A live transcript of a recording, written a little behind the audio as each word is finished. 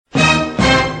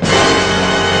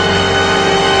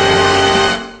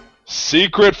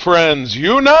Secret friends,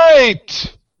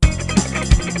 unite!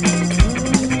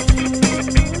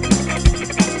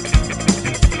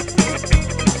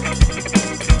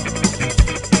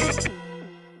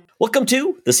 Welcome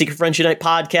to the Secret Friends Unite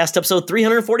podcast, episode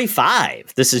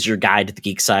 345. This is your guide to the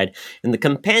geek side and the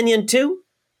companion to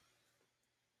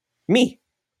me,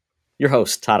 your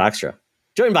host, Todd Oxtra,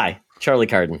 joined by Charlie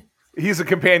Carden. He's a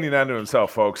companion unto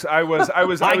himself, folks. I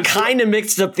kind of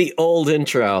mixed up the old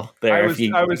intro there. If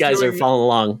you guys are following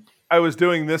along, I was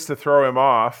doing this to throw him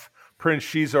off. Prince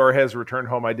Shizor has returned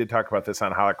home. I did talk about this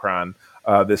on Holocron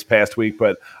this past week,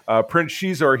 but Prince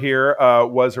Shizor here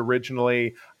was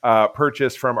originally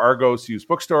purchased from Argos Used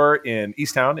Bookstore in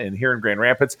Easttown and here in Grand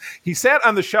Rapids. He sat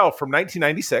on the shelf from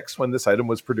 1996 when this item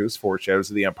was produced for Shadows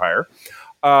of the Empire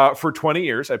for 20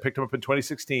 years. I picked him up in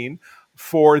 2016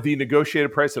 for the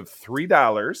negotiated price of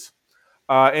 $3.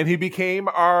 And he became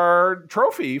our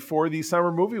trophy for the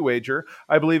summer movie wager.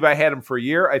 I believe I had him for a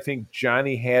year. I think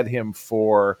Johnny had him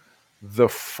for the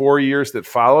 4 years that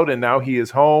followed, and now he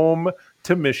is home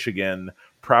to Michigan,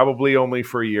 probably only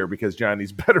for a year because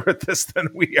Johnny's better at this than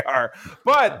we are.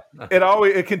 But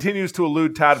it continues to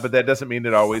elude Todd, but that doesn't mean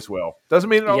it always will. Doesn't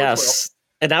mean it always will.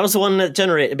 And I was the one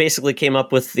that basically came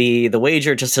up with the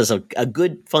wager just as a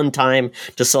good, fun time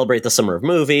to celebrate the summer of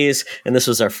movies. And this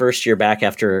was our first year back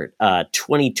after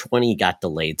 2020 got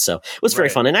delayed. So it was very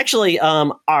fun. And actually,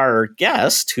 our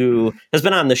guest, who has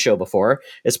been on the show before,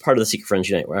 is part of the Secret Friends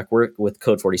Unite Network with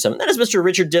Code 47. That is Mr.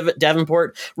 Richard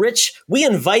Davenport. Rich, we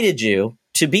invited you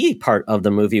to be part of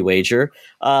the movie wager.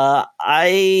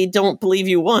 I don't believe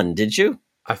you won, did you?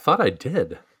 I thought I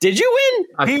did. Did you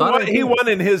win? He won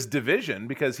in his division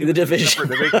because he was the division.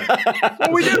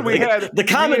 Well, we did. We had the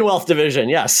Commonwealth division.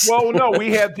 Yes. Well, no, we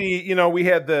had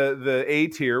the A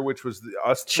tier, which was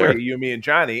us three, you, me, and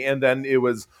Johnny, and then it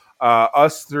was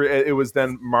us three. It was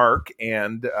then Mark,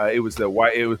 and it was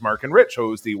Mark and Rich. So it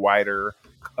was the wider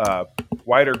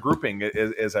grouping,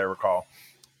 as I recall.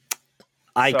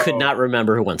 I could not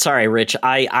remember who won. Sorry, Rich.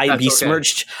 I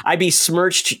besmirched. Okay. I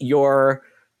besmirched your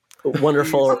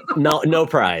wonderful no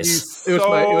prize. It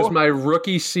was my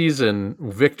rookie season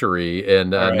victory,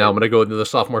 and now I'm going to go into the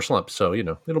sophomore slump. So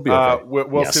it'll be okay.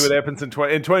 We'll see what happens in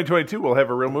 2022. We'll have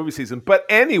a real movie season. But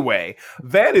anyway,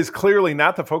 that is clearly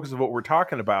not the focus of what we're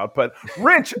talking about. But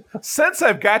Rich, since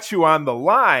I've got you on the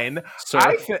line,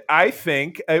 I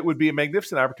think it would be a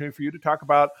magnificent opportunity for you to talk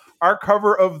about our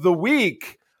cover of the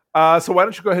week. So why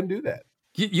don't you go ahead and do that?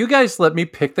 You guys let me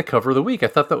pick the cover of the week. I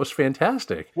thought that was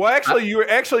fantastic. Well, you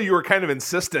were kind of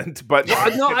insistent, but you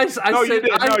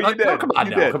did. Come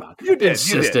on. You did.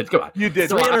 Insistent. Come on. You did.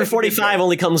 345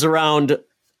 only comes around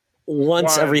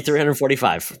once every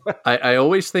 345. I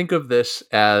always think of this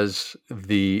as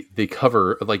the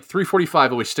cover. Like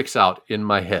 345 always sticks out in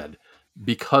my head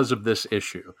because of this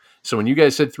issue. So when you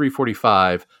guys said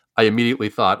 345, I immediately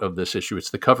thought of this issue. It's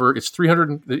the cover. It's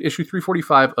issue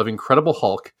 345 of Incredible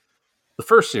Hulk. The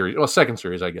first series, second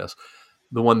series, I guess,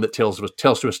 the one that Tales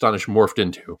to Astonish morphed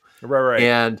into. Right.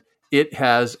 And it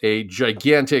has a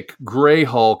gigantic gray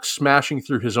Hulk smashing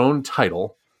through his own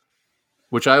title,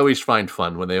 which I always find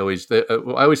fun I always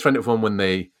find it fun when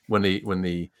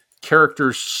the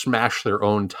characters smash their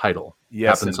own title.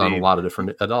 Yes, happens indeed. on a lot of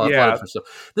different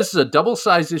stuff. This is a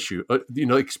double-sized issue,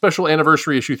 special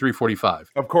anniversary issue 345.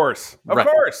 Of course.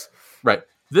 Right.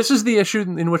 This is the issue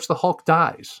in which the Hulk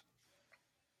dies.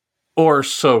 Or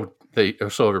so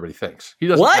everybody thinks. He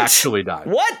doesn't actually die.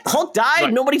 What? Hulk died?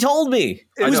 Right. Nobody told me.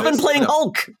 Who's been playing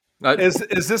Hulk?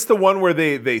 Is this the one where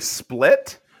they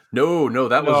split? No,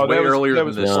 that was way earlier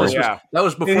than this. That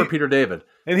was before Peter David.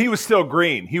 And he was still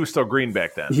green. He was still green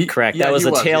back then. Correct. That was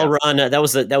a tail run. That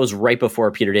was right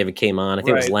before Peter David came on. I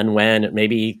think it was Len Wein.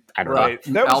 Maybe, I don't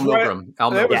know. Al Milgrom.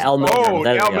 Al Milgrom. Al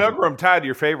Milgrom, Todd,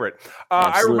 your favorite.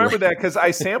 I remember that because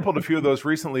I sampled a few of those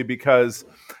recently because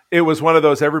it was one of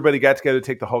those everybody got together to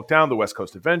take the Hulk down. The West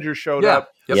Coast Avengers showed up.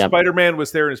 Yep. Spider-Man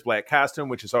was there in his black costume,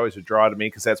 which is always a draw to me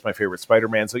because that's my favorite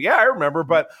Spider-Man. So I remember,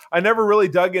 but I never really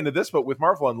dug into this. But with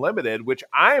Marvel Unlimited, which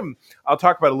I'll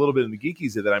talk about a little bit in the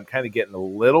geekies that I'm kind of getting a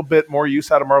little bit more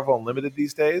use out of Marvel Unlimited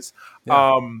these days.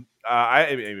 Yeah.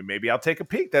 Maybe I'll take a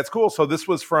peek. That's cool. So this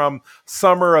was from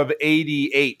summer of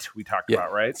 '88. We talked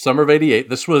about, right? Summer of '88.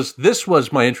 This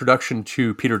was my introduction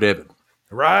to Peter David.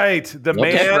 Right, the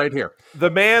man right here, the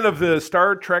man of the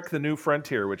Star Trek: The New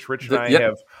Frontier, which Rich and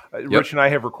I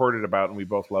have recorded about, and we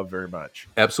both love very much.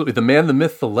 Absolutely, the man, the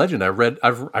myth, the legend. I read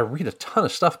a ton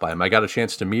of stuff by him. I got a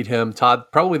chance to meet him. Todd,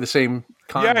 probably the same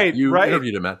con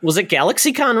interviewed him at. Was it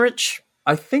GalaxyCon, Rich?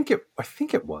 I think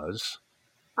it was.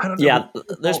 I don't know. Yeah,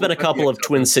 there's been a couple of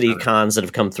Twin City cons that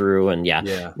have come through, and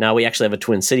now we actually have a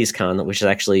Twin Cities con, which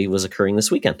was occurring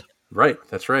this weekend. Right.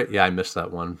 That's right. Yeah, I missed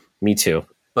that one. Me too.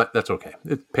 But that's okay.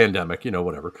 It's pandemic,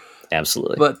 whatever.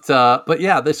 Absolutely. But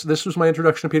yeah, this was my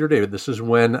introduction to Peter David. This is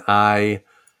when I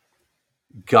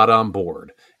got on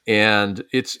board, and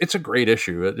it's a great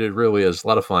issue. It really is a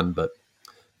lot of fun. But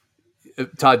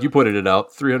Todd, you pointed it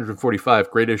out.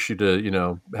 345, great issue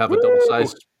to have a double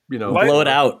sized blow it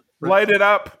out. Light it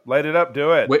up,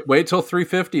 do it. Wait till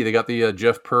 350. They got the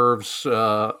Jeff Purves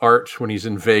art when he's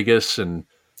in Vegas, and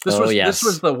this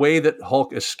was the way that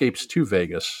Hulk escapes to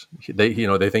Vegas. They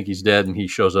think he's dead, and he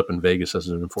shows up in Vegas as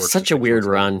an enforcer. Such a weird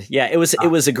run. Yeah, it was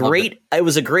a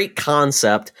great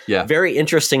concept. Yeah, very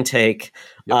interesting take.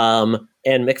 Yep.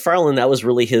 And McFarlane, that was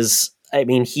really his. I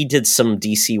mean, he did some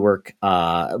DC work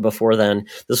before then.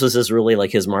 This was his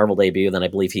Marvel debut. Then I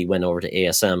believe he went over to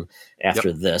ASM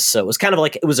after this. So it was kind of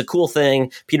like, it was a cool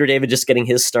thing. Peter David just getting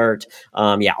his start.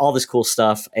 All this cool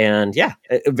stuff. And a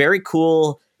very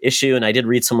cool issue. And I did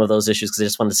read some of those issues because I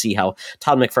just wanted to see how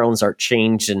Todd McFarlane's art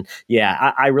changed. And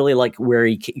I really like where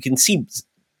you can see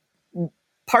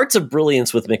parts of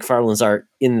brilliance with McFarlane's art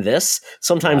in this.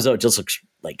 Sometimes though, it just looks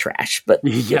like trash, but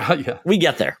we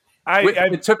get there.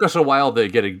 It took us a while to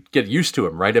get used to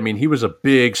him, right? I mean, he was a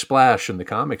big splash in the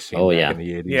comic scene back in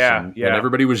the 80s. And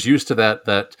everybody was used to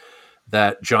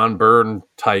that John Byrne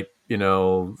type,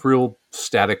 real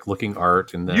static looking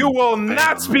art. And then you will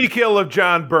not speak ill of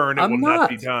John Byrne. It will not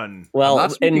be done. Well, I'm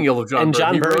not speaking ill of John Byrne. And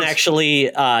John Byrne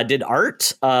actually did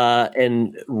art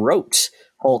and wrote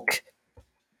Hulk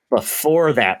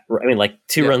before that. I mean, like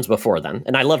 2 runs before then.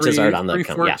 And I loved his art on the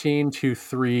 314 to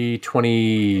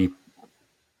 320.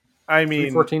 I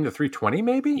mean, 314 to 320,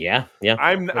 maybe. Yeah.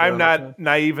 I'm not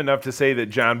naive enough to say that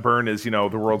John Byrne is the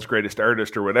world's greatest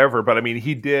artist or whatever, but I mean,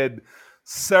 he did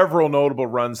several notable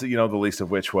runs that the least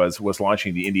of which was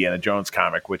launching the Indiana Jones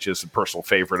comic, which is a personal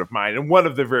favorite of mine and one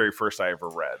of the very first I ever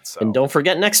read. So. And don't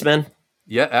forget X-Men.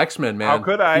 Yeah, X-Men, man. How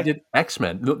could I? He did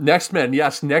X-Men. Next-Men,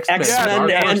 yes, Next-Men.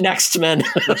 X-Men and Next-Men.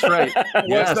 That's right.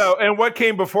 Yes. And what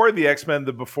came before the X-Men?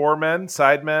 The Before Men,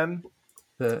 Side Men,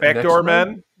 Backdoor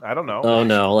Men? I don't know. Oh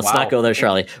no, let's not go there,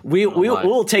 Charlie.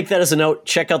 We'll take that as a note.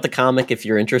 Check out the comic if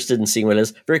you're interested in seeing what it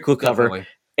is. Very cool cover. Definitely.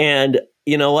 And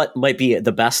you know what? Might be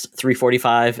the best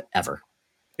 345 ever.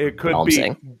 It could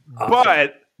be.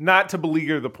 But not to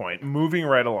beleaguer the point, moving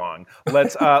right along.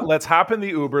 Let's hop in the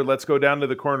Uber. Let's go down to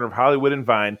the corner of Hollywood and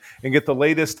Vine and get the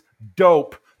latest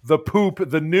dope, the poop,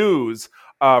 the news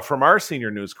from our senior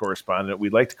news correspondent.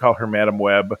 We'd like to call her Madam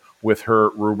Web with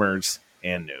her rumors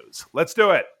and news. Let's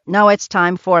do it. Now it's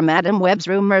time for Madam Web's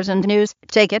rumors and news.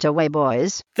 Take it away,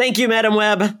 boys. Thank you, Madam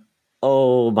Web.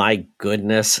 Oh my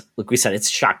goodness. Like we said,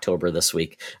 it's Shocktober this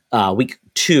week. Week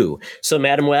 2. So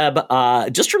Madam Web,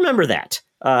 just remember that.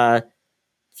 A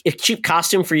cheap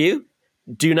costume for you.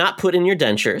 Do not put in your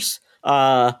dentures.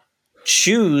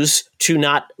 Choose to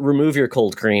not remove your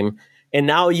cold cream. And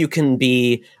now you can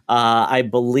be, I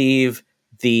believe,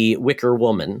 the Wicker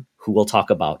Woman, who we'll talk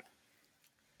about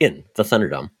in the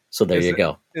Thunderdome. So there you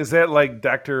go. Is that like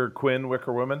Dr. Quinn,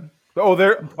 Wicker Woman? Did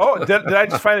I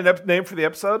just find a name for the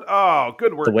episode? Oh,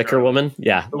 good work. The Wicker Woman?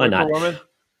 Yeah, why not? Woman?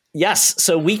 Yes,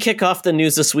 so we kick off the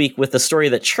news this week with a story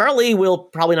that Charlie will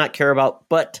probably not care about,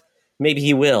 but maybe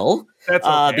he will. That's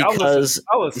okay. Because,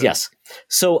 I'll listen. Yes.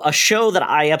 So a show that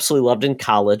I absolutely loved in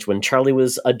college when Charlie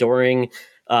was adoring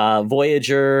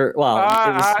Voyager. Well,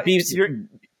 it was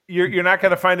You're not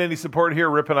going to find any support here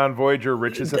ripping on Voyager.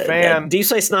 Rich is a fan. Deep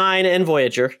Space Nine and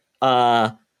Voyager.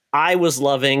 I was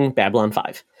loving Babylon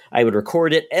 5. I would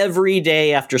record it every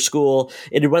day after school.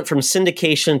 It went from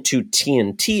syndication to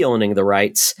TNT owning the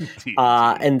rights.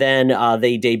 And then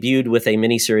they debuted with a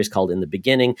miniseries called In the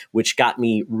Beginning, which got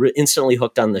me instantly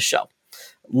hooked on the show.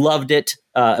 Loved it.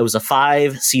 It was a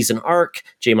 5-season arc.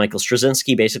 J. Michael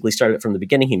Straczynski basically started it from the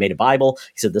beginning. He made a Bible.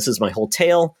 He said, this is my whole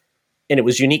tale. And it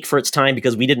was unique for its time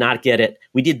because we did not get it.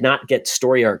 We did not get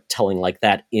story arc telling like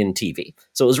that in TV.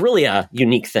 So it was really a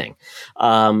unique thing.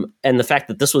 And the fact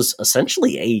that this was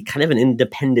essentially a kind of an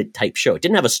independent type show. It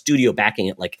didn't have a studio backing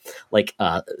it like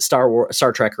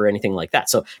Star Trek or anything like that.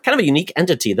 So kind of a unique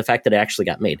entity, the fact that it actually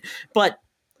got made. But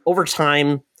over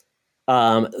time,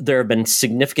 there have been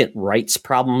significant rights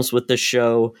problems with this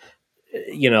show.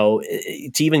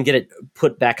 To even get it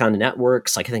put back on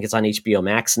networks, like I think it's on HBO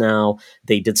Max now.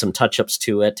 They did some touch-ups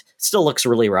to it. Still looks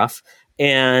really rough.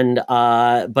 And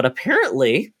but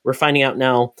apparently, we're finding out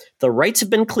now the rights have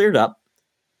been cleared up,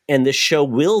 and this show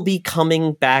will be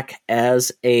coming back as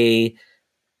a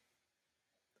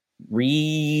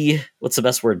what's the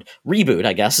best word? Reboot,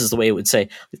 I guess, is the way it would say,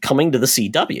 coming to the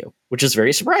CW, which is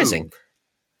very surprising. Ooh.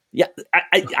 Yeah,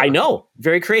 I know.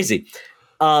 Very crazy.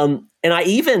 And I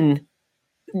even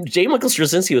J. Michael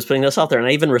Straczynski was putting this out there, and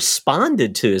I even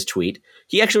responded to his tweet.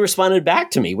 He actually responded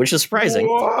back to me, which is surprising.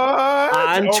 What?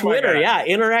 On Oh Twitter, yeah,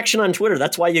 interaction on Twitter.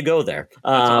 That's why you go there. That's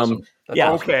awesome.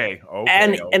 Yeah. Okay.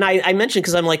 And I mentioned,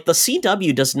 because I'm like, the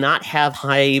CW does not have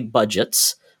high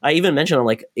budgets. I even mentioned on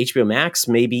like HBO Max,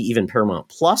 maybe even Paramount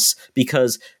Plus,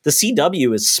 because the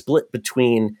CW is split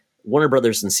between Warner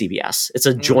Brothers and CBS. It's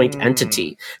a joint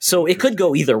entity. So it could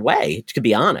go either way, to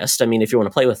be honest. I mean, if you want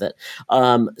to play with it.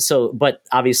 But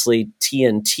obviously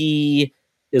TNT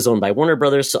is owned by Warner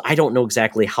Brothers, so I don't know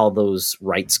exactly how those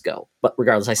rights go. But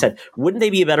regardless, I said, wouldn't they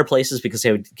be better places because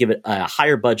they would give it a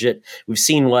higher budget? We've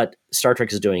seen what Star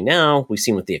Trek is doing now. We've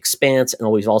seen with The Expanse,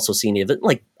 and we've also seen even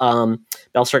like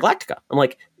Battlestar Galactica. I'm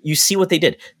like, you see what they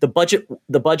did. The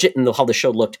budget and how the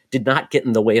show looked did not get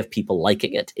in the way of people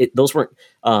liking it. Those weren't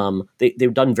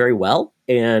they've done very well,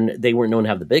 and they weren't known to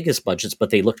have the biggest budgets, but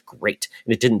they looked great,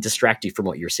 and it didn't distract you from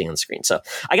what you're seeing on screen. So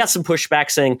I got some pushback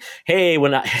saying, "Hey,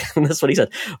 and that's what he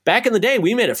said. Back in the day,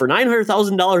 we made it for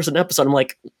 $900,000 an episode." I'm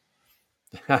like,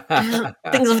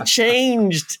 things have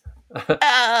changed.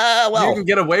 Well, you can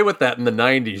get away with that in the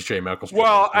 90s, J. Michael.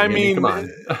 Well, I mean, come on.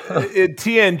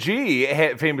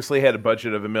 TNG famously had a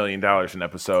budget of $1 million an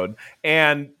episode,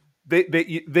 and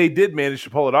they did manage to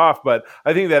pull it off. But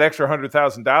I think that extra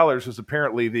 $100,000 was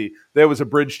apparently that was a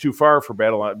bridge too far for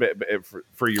Babylon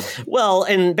for your. Well,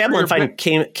 and Babylon 5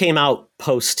 came out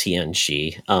post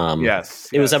TNG. Yes,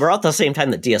 it was about the same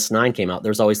time that DS9 came out.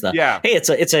 There's always the hey,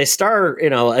 it's a star.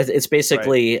 It's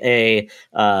basically a.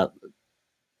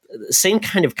 Same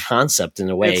kind of concept in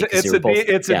a way. It's a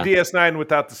DS9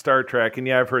 without the Star Trek, and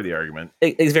I've heard the argument.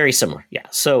 It's very similar, yeah.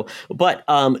 So, but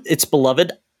it's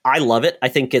beloved. I love it. I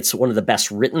think it's one of the best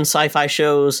written sci-fi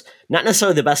shows. Not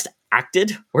necessarily the best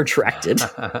acted or directed.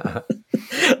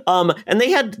 And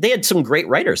they had some great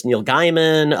writers. Neil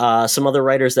Gaiman, some other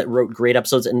writers that wrote great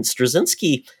episodes. And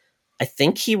Straczynski, I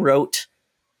think he wrote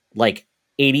like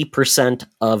 80%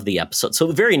 of the episodes.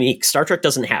 So very unique. Star Trek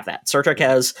doesn't have that. Star Trek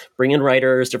has bring in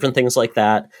writers, different things like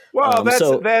that. Well,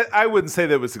 that I wouldn't say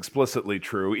that was explicitly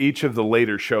true. Each of the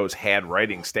later shows had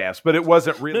writing staffs, but it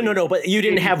wasn't really. No. But you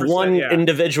didn't have one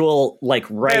individual like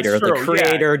writer, the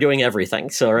creator doing everything.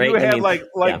 So right, you had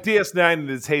DS9 in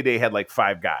its heyday had like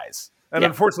 5 guys. And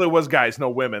unfortunately, it was guys, no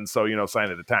women. So,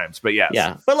 sign of the times. But yes.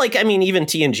 Yeah. But even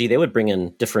TNG, they would bring in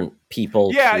different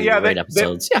people to write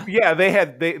episodes. They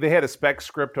had a spec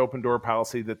script open door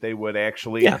policy that they would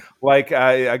actually, like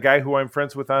a guy who I'm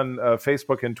friends with on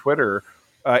Facebook and Twitter,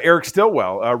 Eric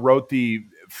Stillwell, wrote the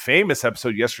famous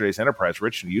episode Yesterday's Enterprise.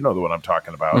 Rich, you know the one I'm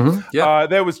talking about. Mm-hmm. Yeah.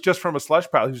 That was just from a slush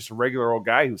pile. He was just a regular old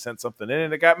guy who sent something in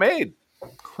and it got made.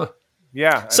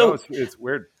 Yeah. So it's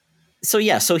weird. So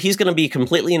he's going to be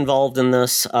completely involved in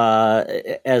this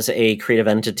as a creative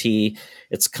entity.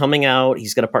 It's coming out.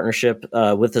 He's got a partnership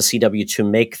with the CW to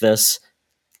make this.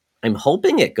 I'm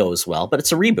hoping it goes well, but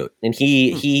it's a reboot. And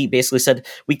he basically said,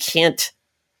 we can't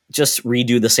just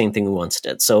redo the same thing we once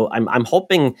did. So I'm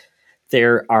hoping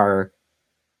it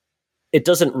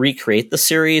doesn't recreate the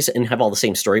series and have all the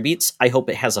same story beats. I hope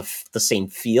it has the same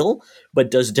feel, but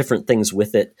does different things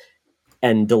with it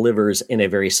and delivers in a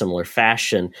very similar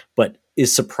fashion, but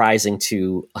is surprising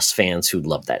to us fans who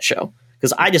love that show.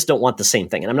 Because I just don't want the same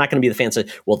thing. And I'm not going to be the fan that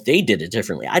say, well, they did it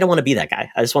differently. I don't want to be that guy.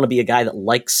 I just want to be a guy that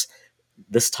likes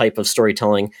this type of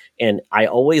storytelling. And I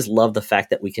always love the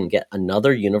fact that we can get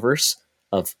another universe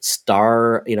of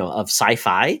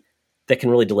sci-fi that can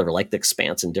really deliver, like The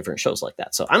Expanse and different shows like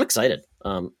that. So I'm excited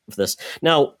for this.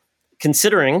 Now,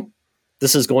 considering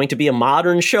this is going to be a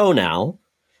modern show now,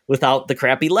 without the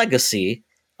crappy legacy,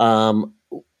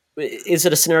 is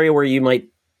it a scenario where you might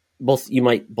both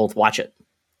watch it?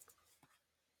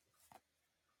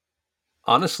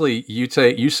 Honestly,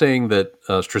 you saying that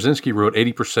Straczynski wrote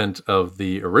 80% of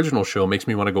the original show makes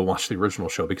me want to go watch the original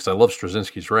show because I love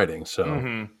Straczynski's writing.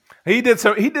 So he did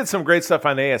some great stuff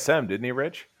on ASM, didn't he,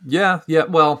 Rich? Yeah.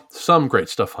 Well, some great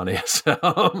stuff on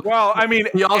ASM. Well, I mean,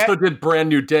 he also did Brand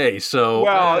New Day. So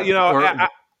One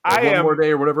More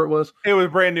Day or whatever it was. It was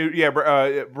Brand New,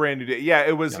 Brand New Day. Yeah,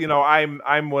 it was. Yeah.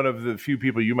 I'm one of the few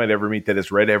people you might ever meet that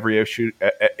has read every issue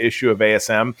of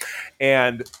ASM,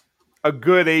 and a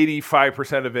good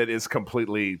 85% of it is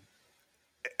completely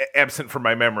absent from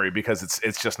my memory because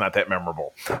it's just not that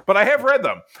memorable. But I have read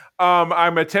them.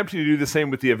 I'm attempting to do the same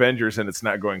with the Avengers, and it's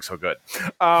not going so good.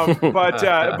 But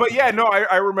yeah, no,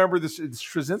 I remember this.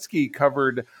 Straczynski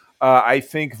covered. I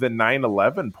think the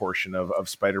 9/11 portion of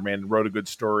Spider-Man, wrote a good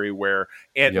story where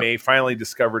Aunt May finally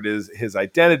discovered his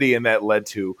identity, and that led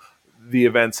to the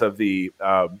events of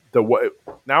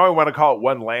now I want to call it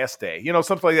One Last Day,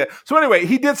 something like that. So anyway,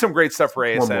 he did some great stuff for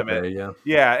ASM.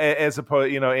 As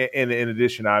opposed, in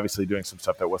addition, obviously doing some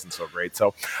stuff that wasn't so great.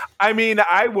 So, I mean,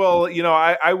 I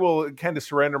will kind of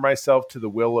surrender myself to the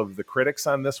will of the critics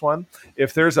on this one.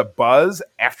 If there's a buzz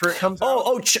after it comes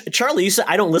out. Charlie, you said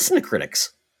I don't listen to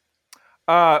critics.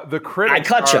 The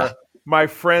critics are my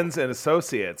friends and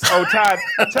associates. Oh, Todd,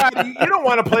 you don't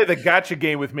want to play the gotcha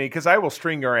game with me because I will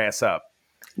string your ass up.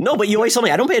 No, but you always tell me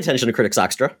I don't pay attention to critics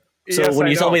extra. So yes, when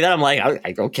you tell me that, I'm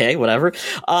like, okay, whatever.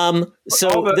 So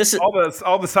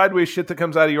all the sideways shit that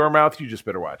comes out of your mouth, you just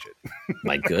better watch it.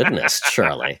 My goodness,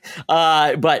 Charlie.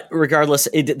 But regardless,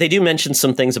 they do mention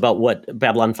some things about what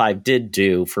Babylon 5 did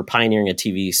do for pioneering a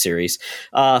TV series.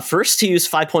 First to use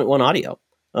 5.1 audio.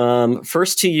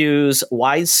 First to use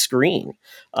widescreen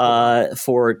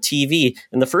for TV,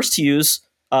 and the first to use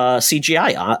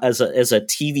CGI as a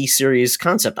TV series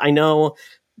concept. I know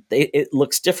it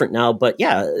looks different now, but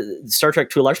yeah, Star Trek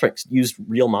to a large extent used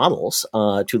real models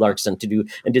to a large extent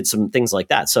and did some things like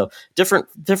that. So different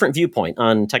viewpoint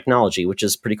on technology, which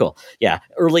is pretty cool. Yeah,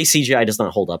 early CGI does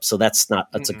not hold up, so that's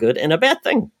a good and a bad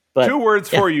thing. But, 2 words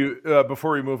for you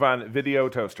before we move on. Video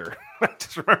toaster. I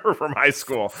just remember from high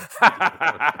school.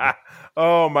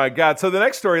 Oh, my God. So the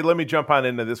next story, let me jump on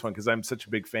into this one because I'm such a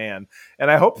big fan. And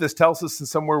I hope this tells us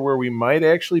somewhere where we might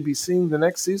actually be seeing the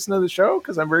next season of the show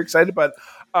because I'm very excited. But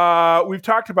we've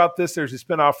talked about this. There's a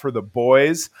spinoff for The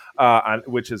Boys,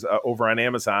 which is over on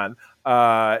Amazon.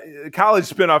 College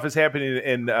spinoff is happening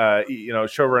in,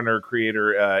 showrunner,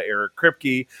 creator Eric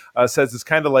Kripke says it's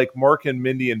kind of like Mork and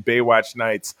Mindy and Baywatch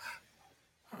Nights.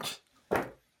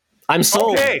 I'm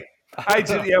sold. Okay. I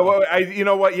did, yeah. Well, you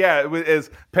know what? Yeah, as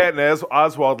Patton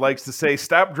Oswald likes to say,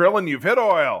 "Stop drilling, you've hit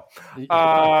oil."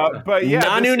 But yeah,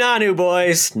 Nanu,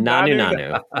 boys,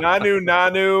 Nanu,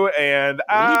 and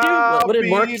what did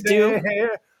Mork do?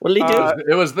 What did he do?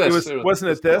 It was this. Wasn't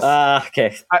it this?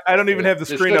 Okay. I don't even have the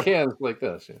screen up. Hands like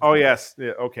this. Yeah. Oh yes.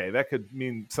 Yeah, okay, that could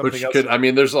mean something else.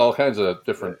 There's all kinds of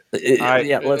different.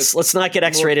 Let's not get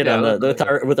X-rated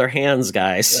with our hands,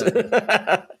 guys.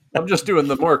 Yeah. I'm just doing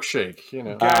the Mork shake,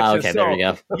 Gotcha. Okay, there you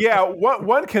go. Yeah,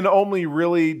 one can only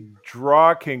really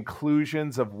draw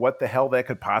conclusions of what the hell that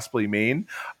could possibly mean.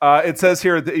 It says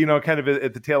here, kind of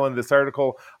at the tail end of this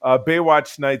article,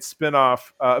 Baywatch Nights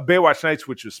spinoff, Baywatch Nights,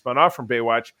 which was spun off from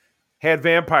Baywatch, had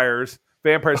vampires,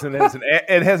 and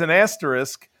it has an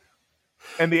asterisk.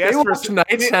 And the asterisk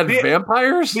Nights had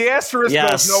vampires. The asterisk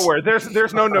goes nowhere.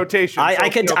 There's no notation. I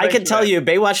can tell you,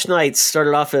 Baywatch Nights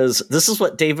started off as this is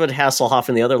what David Hasselhoff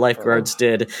and the other lifeguards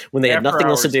did when they had nothing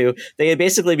else to do. They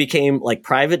basically became like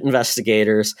private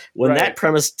investigators. When that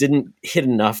premise didn't hit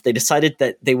enough, they decided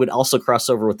that they would also cross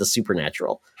over with the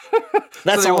supernatural.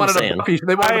 That's all I'm saying.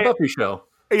 They wanted a Buffy show.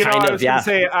 I was going to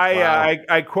say,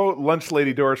 I quote Lunch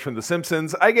Lady Doris from The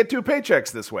Simpsons. I get 2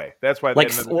 paychecks this way. That's why. What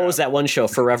was that one show,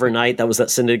 Forever Night? That was that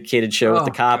syndicated show with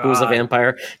the cop who was a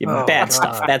vampire. Bad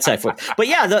stuff. But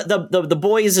yeah, the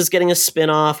Boys is getting a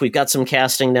spinoff. We've got some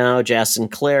casting now. Jazz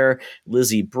Sinclair,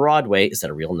 Lizzie Broadway. Is that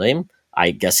a real name?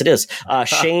 I guess it is.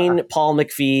 Shane, Paul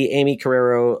McPhee, Amy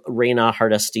Carrero, Raina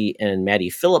Hardesty, and Maddie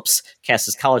Phillips cast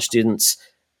as college students.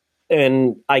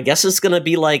 And I guess it's going to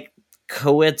be like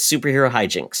co-ed superhero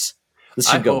hijinks. This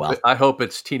should go well. I hope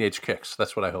it's Teenage Kicks.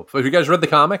 That's what I hope. Have you guys read the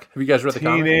comic?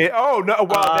 Comic? Oh no!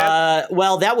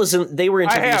 Well, that was they were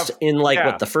introduced in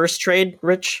the first trade,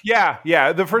 Rich.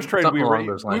 Yeah. The first trade we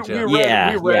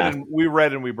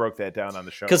read and we broke that down on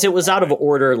the show because it was out of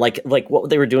order. Like what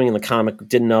they were doing in the comic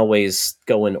didn't always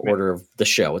go in order of the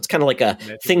show. It's kind of like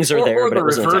things are there, but the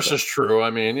reverse is true. I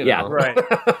mean, right?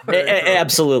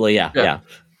 Absolutely, yeah.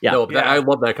 Yeah, I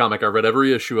love that comic. I read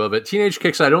every issue of it. Teenage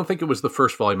Kicks, I don't think it was the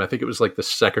first volume. I think it was like the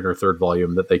second or third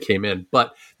volume that they came in.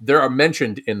 But they are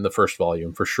mentioned in the first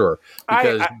volume for sure.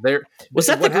 Because was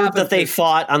that the group that they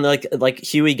fought on like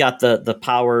Huey got the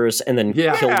powers and then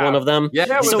killed one of them?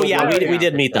 Yeah. So we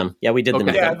did meet them. Yeah, we did meet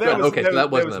them. That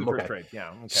wasn't them. Okay. Trade. Yeah.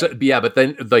 Okay. So, but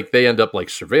then they end up like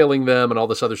surveilling them and all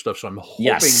this other stuff. So I'm hoping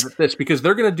that this because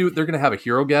they're gonna have a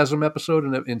Herogasm episode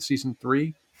in season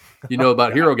 3. You know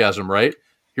about Herogasm, right?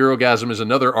 Herogasm is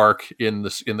another arc in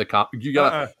the comic.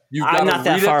 I'm not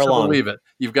that far along. Believe it.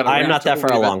 You've got. I'm not that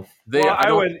far along.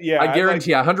 I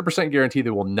guarantee. 100% guarantee they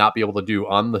will not be able to do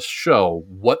on the show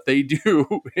what they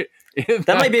do.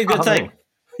 That might be a good thing.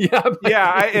 Yeah.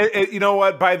 You know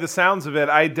what? By the sounds of it,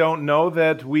 I don't know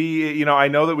that we. I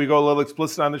know that we go a little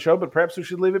explicit on the show, but perhaps we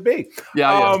should leave it be.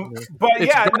 But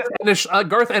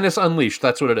Garth Ennis Unleashed.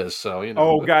 That's what it is. So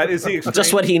Oh God, is he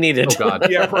just what he needed? Oh God.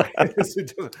 Yeah. Right.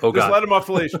 Just let him off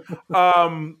the leash.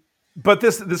 But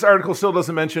this article still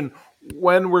doesn't mention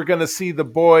when we're going to see The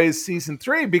Boys season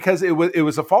 3, because it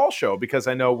was a fall show, because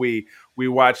I know we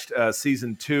watched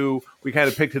season 2. We kind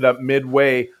of picked it up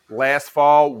midway last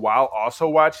fall while also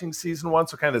watching season 1,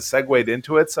 so kind of segued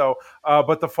into it. So,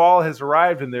 but the fall has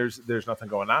arrived and there's nothing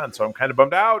going on, so I'm kind of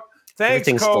bummed out. Thanks,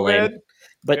 Everything's COVID. delayed.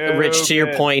 But Rich, to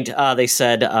your point, they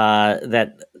said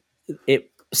that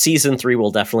season 3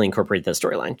 will definitely incorporate that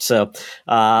storyline. So Nice.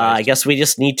 I guess we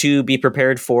just need to be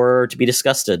prepared to be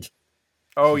disgusted.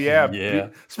 Oh yeah. Yeah.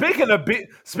 Speaking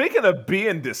of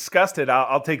being disgusted,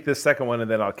 I'll take this second one and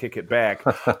then I'll kick it back.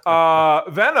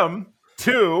 Venom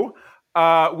 2,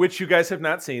 which you guys have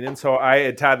not seen, and so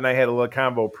Todd and I had a little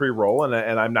combo pre-roll, and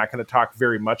I'm not going to talk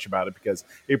very much about it because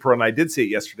April and I did see it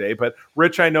yesterday. But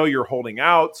Rich, I know you're holding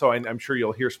out, so I'm sure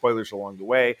you'll hear spoilers along the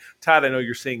way. Todd, I know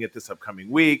you're seeing it this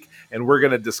upcoming week, and we're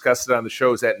going to discuss it on the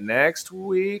shows that next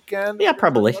weekend. Yeah,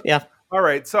 probably. Yeah. All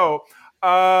right. So,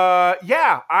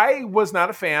 I was not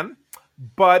a fan,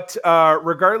 but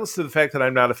regardless of the fact that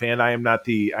I'm not a fan, I am not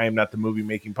the movie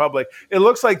making public. It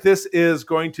looks like this is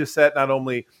going to set not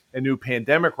only a new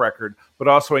pandemic record, but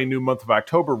also a new month of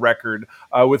October record,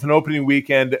 with an opening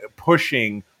weekend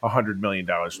pushing $100 million,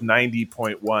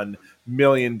 $90.1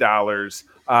 million,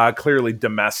 clearly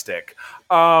domestic.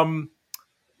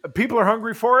 People are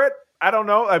hungry for it. I don't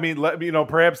know. I mean,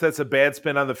 perhaps that's a bad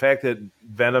spin on the fact that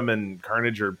Venom and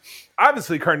Carnage are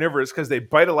obviously carnivorous because they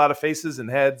bite a lot of faces and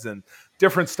heads and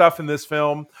different stuff in this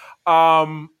film.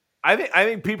 I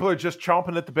think people are just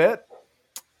chomping at the bit,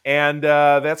 and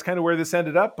that's kind of where this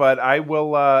ended up. But I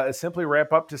will simply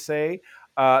wrap up to say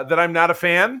that I'm not a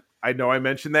fan. I know I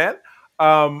mentioned that.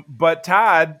 But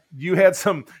Todd, you had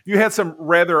some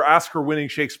rather Oscar-winning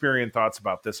Shakespearean thoughts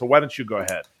about this. So why don't you go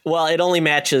ahead? Well, it only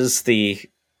matches the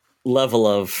level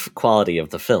of quality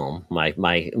of the film. My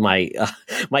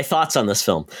thoughts on this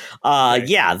film.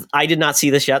 Yeah, I did not see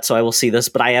this yet, so I will see this.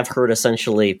 But I have heard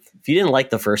essentially, if you didn't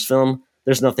like the first film,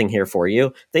 there's nothing here for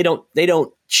you. They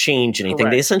don't change anything.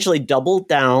 Correct. They essentially doubled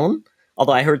down.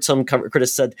 Although I heard some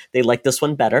critics said they liked this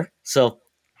one better. So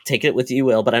take it with you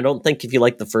will. But I don't think if you didn't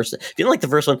like the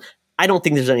first one, I don't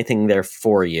think there's anything there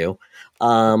for you.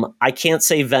 I can't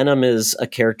say Venom is a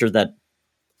character that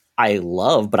I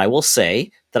love, but I will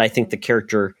say that I think the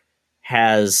character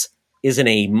is in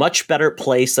a much better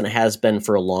place than it has been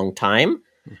for a long time.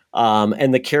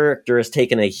 And the character has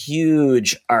taken a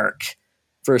huge arc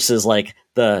versus like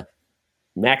the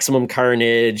Maximum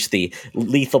Carnage, the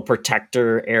Lethal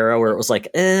Protector era, where it was like,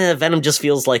 Venom just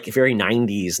feels like very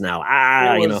 90s now.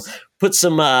 Put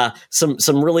some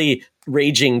really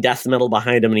raging death metal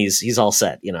behind him, and he's all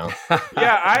set. Yeah,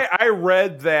 I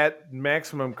read that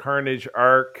Maximum Carnage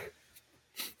arc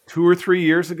 2 or 3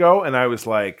 years ago, and I was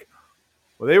like,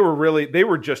 well, they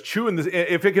were just chewing this.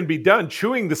 If it can be done,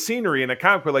 chewing the scenery in a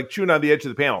comic book, like chewing on the edge of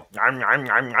the panel.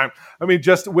 I mean,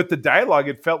 just with the dialogue,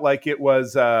 it felt like it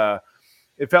was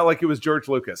George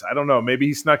Lucas. I don't know. Maybe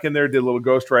he snuck in there, did a little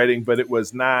ghostwriting, but it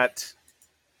was not.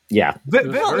 Yeah, It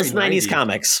was it's 90s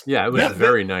comics. Yeah, it was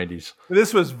very 90s.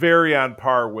 This was very on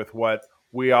par with what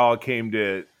we all came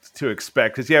to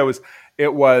expect. Because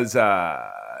it was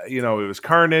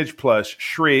Carnage plus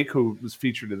Shriek, who was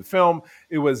featured in the film.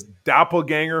 It was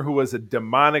Doppelganger, who was a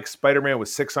demonic Spider-Man with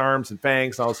 6 arms and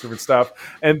fangs and all this different stuff.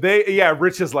 And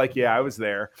Rich is like, yeah, I was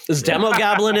there. Is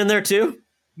Demogoblin in there too?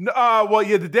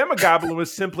 The Demogoblin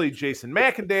was simply Jason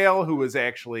McIndale, who was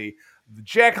actually the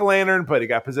Jack-o'-lantern, but he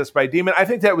got possessed by a demon. I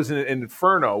think that was in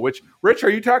Inferno, which, Rich, are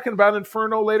you talking about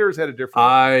Inferno later, or is that a different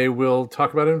I will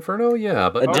talk about Inferno, yeah.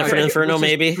 But A different Inferno,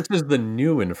 maybe? This is the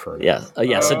new Inferno. Yeah,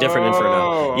 yes, a different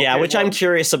Inferno. Yeah, okay, which I'm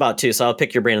curious about too, so I'll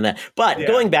pick your brain on that. But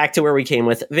going back to where we came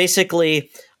with,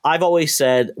 basically, I've always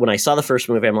said, when I saw the first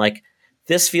movie, I'm like,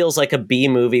 this feels like a B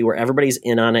movie where everybody's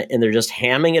in on it and they're just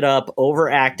hamming it up,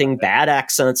 overacting, bad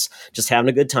accents, just having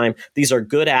a good time. These are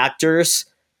good actors,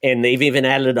 and they've even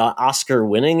added an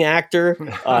Oscar-winning actor.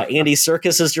 Andy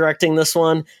Serkis is directing this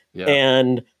one. Yeah.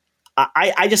 And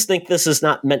I just think this is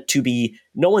not meant to be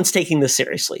 – no one's taking this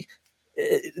seriously.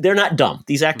 They're not dumb.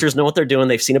 These actors know what they're doing.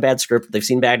 They've seen a bad script. They've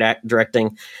seen bad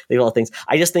directing. They do all things.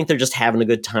 I just think they're just having a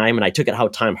good time, and I took it how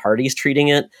Tom Hardy's treating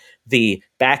it. The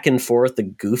back and forth, the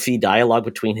goofy dialogue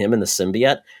between him and the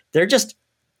symbiote, they're just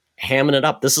hamming it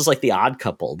up. This is like The Odd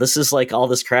Couple. This is like all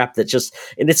this crap that just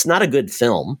 – and it's not a good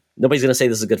film. Nobody's going to say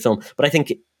this is a good film, but I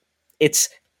think it's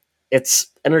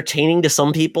entertaining to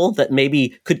some people that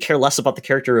maybe could care less about the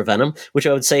character of Venom, which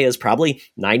I would say is probably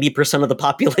 90% of the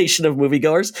population of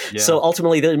moviegoers. Yeah. So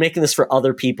ultimately, they're making this for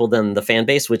other people than the fan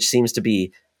base, which seems to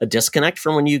be a disconnect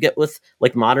from when you get with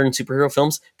like modern superhero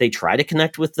films. They try to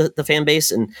connect with the fan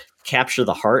base and capture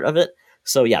the heart of it.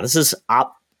 So yeah, this is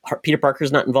Peter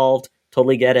Parker's not involved.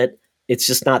 Totally get it. it's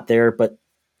just not there. But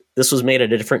this was made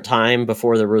at a different time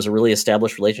before there was a really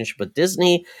established relationship with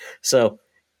Disney. So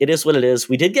it is what it is.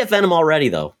 We did get Venom already,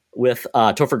 though, with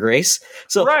Topher Grace.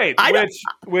 So right,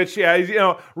 which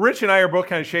yeah, Rich and I are both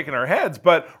kind of shaking our heads,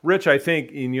 but Rich, I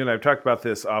think, and you and I have talked about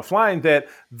this offline, that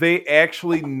they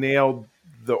actually nailed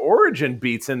the origin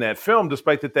beats in that film,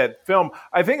 despite that film,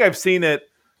 I think I've seen it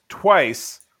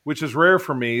twice, which is rare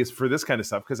for me for this kind of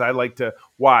stuff, because I like to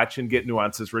watch and get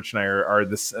nuances. Rich and I are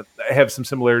this have some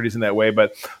similarities in that way,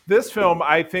 but this film,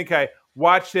 I think I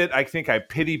watched it. I think I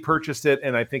pity purchased it,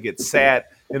 and I think it sat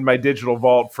in my digital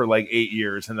vault for like 8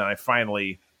 years, and then I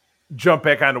finally jumped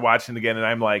back on to watching it again, and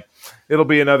I'm like, it'll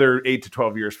be another 8 to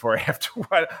 12 years before I have to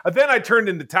watch. Then I turned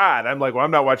into Todd. I'm like, well,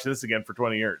 I'm not watching this again for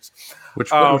 20 years.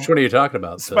 Which one are you talking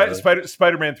about?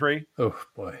 Spider-Man 3. Oh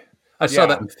boy, I saw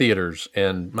that in theaters,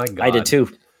 and my God, I did too.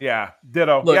 Yeah,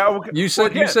 ditto. Look, Yeah, you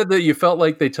said that you felt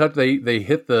like they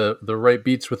hit the right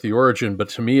beats with the origin, but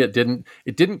to me it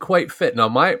didn't quite fit. Now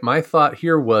my thought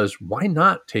here was, why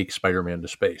not take Spider-Man to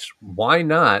space? Why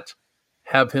not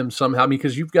have him somehow?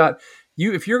 Because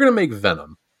if you're going to make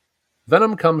Venom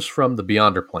comes from the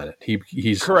Beyonder planet.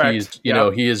 He's correct.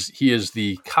 He is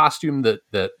the costume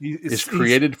that is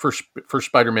created for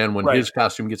Spider-Man when his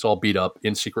costume gets all beat up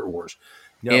in Secret Wars,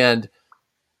 and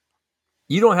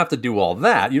you don't have to do all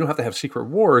that. You don't have to have Secret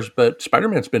Wars, but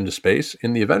Spider-Man's been to space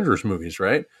in the Avengers movies,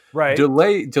 right? Right.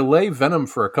 Delay Venom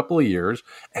for a couple of years,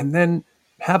 and then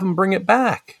have him bring it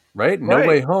back, right? No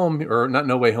Way Home, or not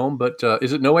No Way Home, but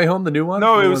is it No Way Home, the new one?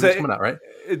 No, it was coming out, right?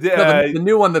 The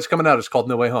new one that's coming out is called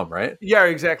No Way Home, right? Yeah,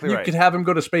 exactly right. You could have him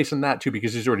go to space in that too,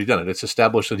 because he's already done it. It's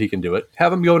established that he can do it.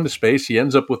 Have him go into space. He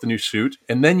ends up with a new suit,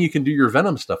 and then you can do your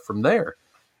Venom stuff from there.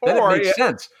 Then it makes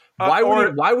sense.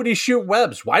 Why would he shoot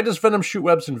webs? Why does Venom shoot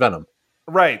webs in Venom?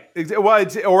 Right. Well,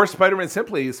 or Spider-Man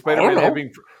simply.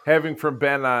 Spider-Man having from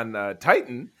been on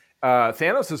Titan,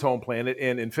 Thanos' home planet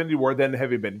in Infinity War, then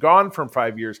having been gone from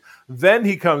 5 years, then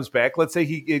he comes back. Let's say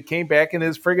it came back in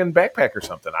his friggin' backpack or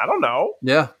something. I don't know.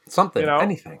 Yeah, something.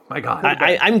 Anything. My God.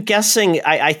 I'm guessing.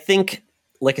 I think.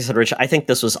 Like I said, Rich, I think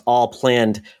this was all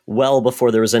planned well before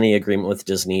there was any agreement with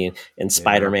Disney and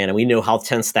Spider-Man, and we knew how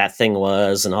tense that thing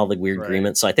was and all the weird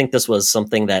agreements. So I think this was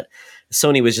something that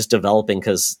Sony was just developing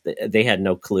because they had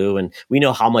no clue, and we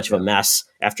know how much of a mess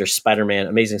after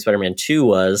Amazing Spider-Man 2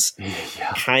 was.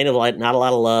 Kind of like not a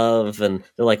lot of love, and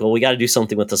they're like, well, we got to do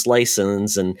something with this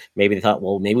license, and maybe they thought,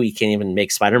 well, maybe we can't even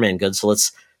make Spider-Man good, so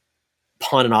let's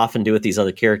pawn it off and do with these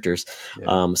other characters.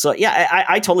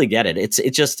 I totally get it. It's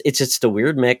just a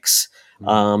weird mix.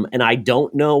 And I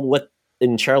don't know what,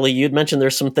 and Charlie, you'd mentioned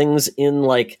there's some things in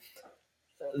like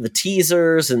the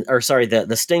teasers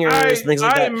the stingers and things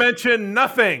like that. I mentioned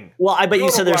nothing. Well, I bet you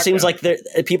said there seems like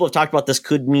people have talked about this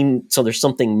could mean, so there's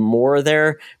something more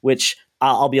there, which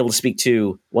I'll be able to speak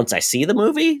to once I see the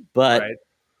movie, but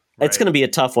it's going to be a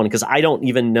tough one because I don't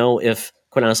even know if,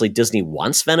 quite honestly, Disney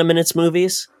wants Venom in its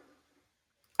movies.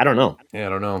 I don't know. Yeah, I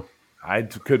don't know.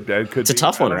 It's a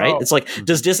tough one, right? It's like,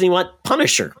 does Disney want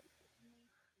Punisher?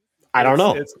 I don't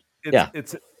know.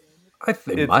 I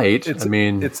think they might.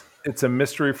 It's a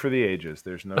mystery for the ages.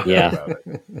 There's no doubt about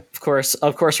it.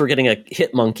 Of course, we're getting a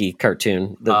Hit Monkey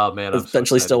cartoon that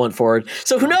eventually still went forward.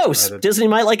 So who knows? Excited. Disney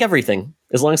might like everything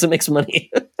as long as it makes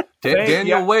money.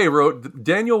 Daniel Way wrote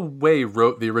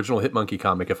the original Hit Monkey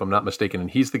comic, if I'm not mistaken, and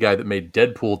he's the guy that made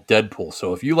Deadpool.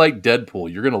 So if you like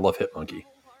Deadpool, you're going to love Hit Monkey.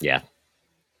 Yeah.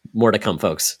 More to come,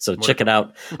 folks. So check it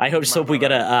out. I hope we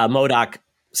get a MODOK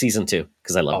season 2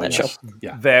 because I love that show.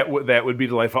 Yeah, that would be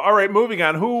delightful. All right, moving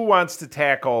on. Who wants to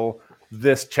tackle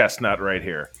this chestnut right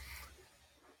here?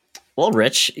 Well,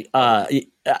 Rich, I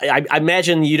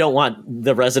imagine you don't want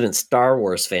the resident Star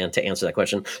Wars fan to answer that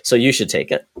question, so you should take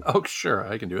it. Oh, sure,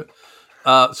 I can do it.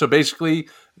 So basically,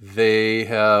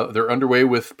 they're underway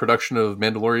with production of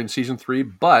Mandalorian season 3,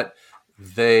 but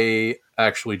they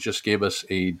actually just gave us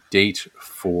a date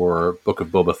for Book of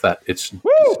Boba Fett. It's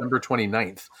December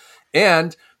 29th.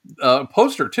 And a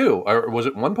poster, too. Or was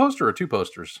it one poster or two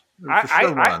posters? I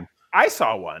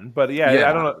saw one, but I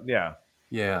don't know. Yeah.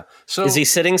 Yeah. So is he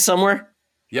sitting somewhere?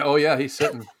 Yeah. Oh, yeah. He's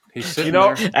sitting. He's sitting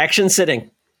there. Action sitting.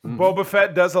 Boba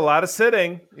Fett does a lot of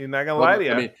sitting. He's not gonna lie to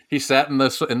you. I mean, he sat in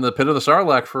the pit of the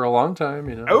Sarlacc for a long time.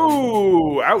 You know.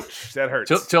 Oh, ouch! That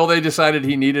hurts. Till they decided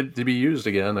he needed to be used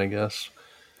again. I guess.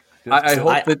 I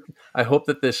hope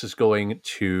that this is going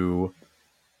to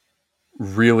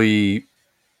really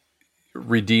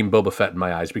redeem Boba Fett in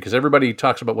my eyes, because everybody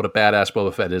talks about what a badass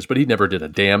Boba Fett is, but he never did a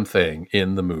damn thing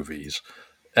in the movies.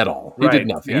 at all. He Right, did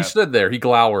nothing. yeah. He stood there. He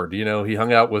glowered. He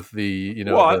hung out with the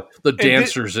Well, the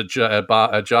dancers at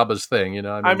Jabba's thing.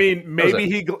 I mean, maybe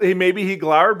he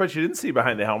glowered, but you didn't see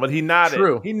behind the helmet. He nodded.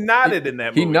 True. He nodded in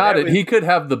that movie. He nodded. He could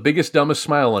have the biggest, dumbest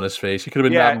smile on his face. He could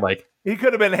have been nodding like he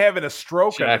could have been having a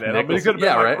stroke Jack under that helmet. He could have Nicholson. been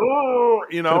Yeah, like, right. oh,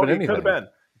 he could have been.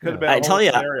 Could have been. I a whole tell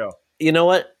you, scenario. You know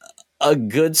what? A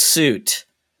good suit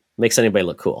makes anybody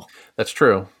look cool. That's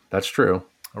true. That's true.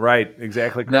 Right,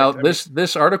 exactly. Correct. Now,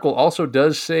 this article also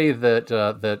does say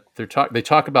that they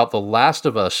talk about the Last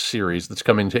of Us series that's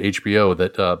coming to HBO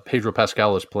that Pedro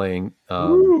Pascal is playing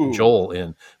Joel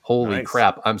in. Holy Nice.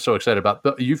 crap! I'm so excited about.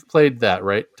 But you've played that,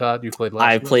 right, Todd? You've played Last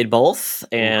I of Us? played both,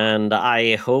 and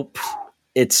I hope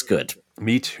it's good.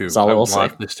 Me too. That's all I I will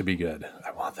want say. this to be good.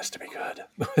 I want this to be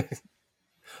good.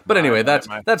 But anyway,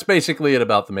 that's basically it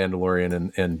about the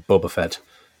Mandalorian and Boba Fett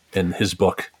in his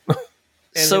book.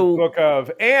 And So- his book of,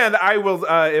 and I will,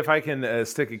 if I can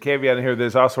stick a caveat in here,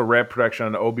 there's also rap production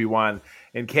on Obi-Wan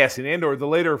and Cassian Andor, the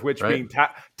later of which Right. being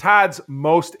Todd's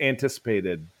most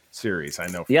anticipated series. I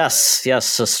know. Yes, a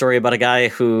story about a guy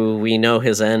who we know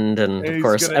his end, and of He's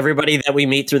course, gonna- everybody that we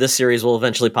meet through this series will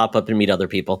eventually pop up and meet other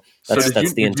people. That's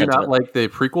did the you intent not of it. like the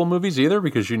prequel movies either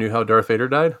because you knew how Darth Vader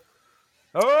died?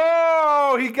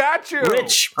 Oh, he got you.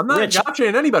 Rich, I'm not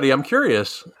gotchaing anybody. I'm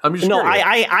curious. I'm just no,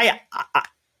 curious.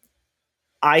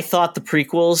 I thought the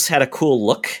prequels had a cool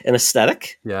look and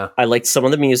aesthetic. Yeah. I liked some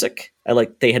of the music.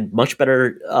 They had much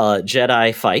better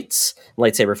Jedi fights,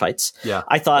 lightsaber fights. Yeah,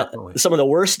 I thought definitely. some of the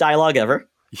worst dialogue ever,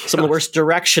 some of the worst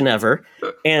direction ever,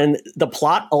 and the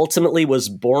plot ultimately was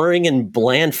boring and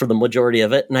bland for the majority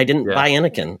of it, and I didn't Yeah. buy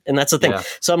Anakin, and that's the thing. Yeah.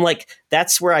 So I'm like,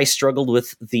 that's where I struggled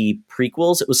with the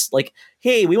prequels. It was like,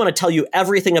 hey, we want to tell you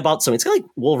everything about something. It's kind of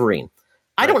like Wolverine.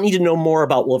 I don't need to know more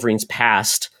about Wolverine's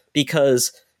past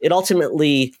because it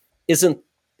ultimately isn't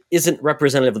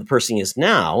representative of the person he is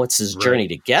now. It's his journey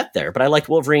to get there. But I liked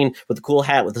Wolverine with the cool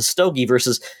hat with the stogie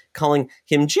versus calling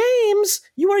him James,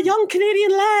 you are a young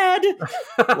Canadian lad.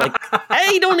 Like,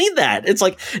 hey, you don't need that. It's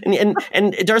like, and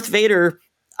Darth Vader,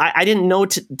 I didn't know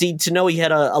to know he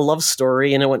had a love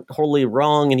story and it went horribly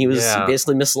wrong and he was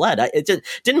basically misled. It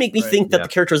didn't make me think that the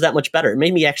character was that much better. It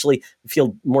made me actually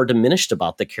feel more diminished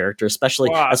about the character,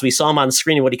 especially as we saw him on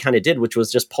screen and what he kind of did, which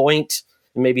was just point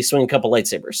and maybe swing a couple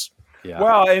lightsabers. Yeah.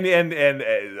 Well,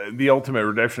 and the ultimate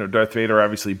redemption of Darth Vader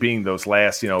obviously being those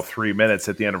last 3 minutes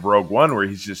at the end of Rogue One where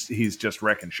he's just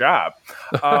wrecking shop.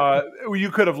 You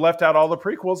could have left out all the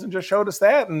prequels and just showed us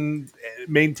that and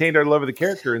maintained our love of the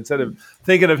character instead of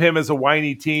thinking of him as a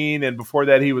whiny teen and before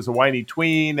that he was a whiny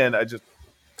tween and I just.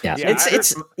 Yeah,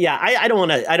 I don't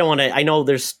want to. I know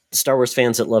there's Star Wars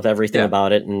fans that love everything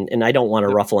about it, and I don't want to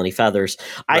ruffle any feathers.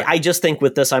 Right. I just think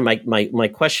with this,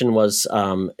 my question was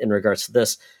in regards to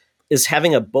this is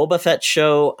having a Boba Fett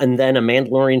show and then a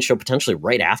Mandalorian show potentially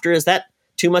right after. Is that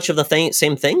too much of the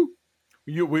same thing?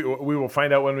 We will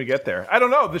find out when we get there. I don't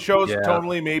know. The shows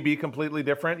tonally may be completely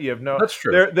different. You have no. That's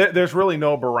true. There's really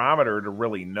no barometer to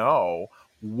really know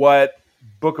what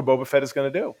Book of Boba Fett is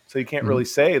going to do. So you can't really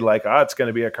say like, it's going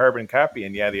to be a carbon copy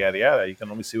and yada, yada, yada. You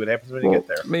can only see what happens when you get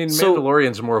there. I mean,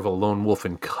 Mandalorian's more of a lone wolf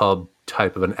and cub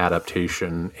type of an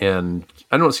adaptation, and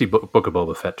I don't see Book of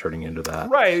Boba Fett turning into that.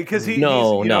 Right, because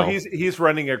he's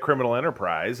running a criminal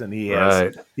enterprise and he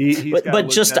has but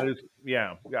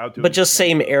just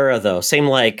same era though, same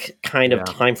like kind of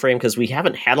time frame because we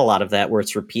haven't had a lot of that where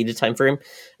it's repeated time frame.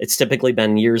 It's typically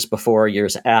been years before,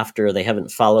 years after. They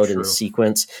haven't followed in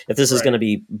sequence. If this is going to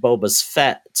be Boba's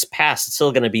Fett's past, it's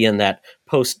still going to be in that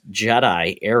post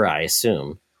Jedi era, I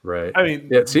assume. Right. I mean,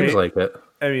 it seems like it.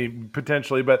 I mean,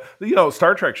 potentially, but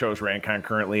Star Trek shows ran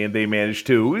concurrently, and they managed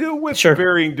to, with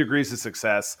varying degrees of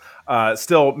success,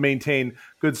 still maintain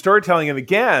good storytelling. And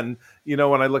again,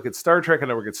 when I look at Star Trek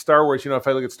and I look at Star Wars, if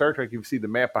I look at Star Trek, you see the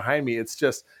map behind me. It's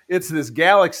this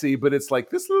galaxy, but it's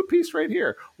like this little piece right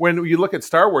here. When you look at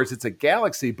Star Wars, it's a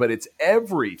galaxy, but it's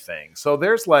everything. So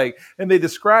there's and they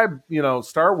describe,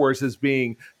 Star Wars as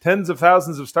being tens of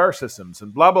thousands of star systems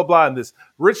and blah, blah, blah, and this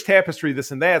rich tapestry,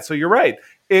 this and that. So you're right.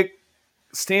 It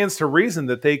stands to reason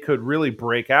that they could really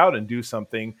break out and do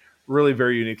something really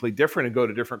very uniquely different and go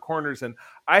to different corners. And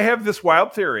I have this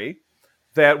wild theory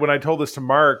that when I told this to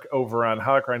Mark over on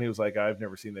Holocron, he was like, I've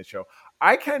never seen that show.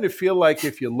 I kind of feel like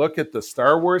if you look at the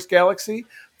Star Wars galaxy,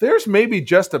 there's maybe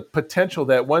just a potential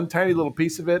that one tiny little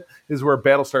piece of it is where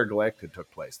Battlestar Galactica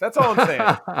took place. That's all I'm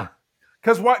saying.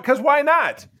 Because why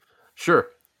not? Sure.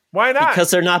 Why not? Because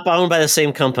they're not bound by the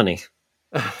same company.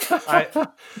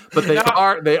 But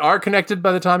they are connected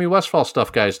by the Tommy Westphal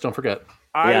stuff, guys. Don't forget.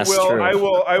 Yes, true.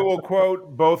 I will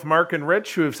quote both Mark and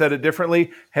Rich, who have said it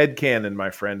differently. Headcanon, my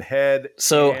friend.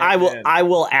 So Headcanon. I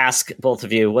will ask both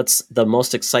of you, what's the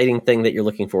most exciting thing that you're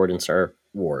looking forward in Star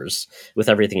Wars with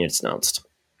everything it's announced?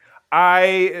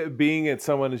 Being at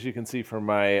someone, as you can see from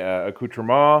my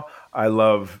accoutrement, I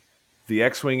love the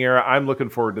X-Wing era. I'm looking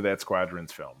forward to that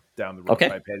Squadrons film down the road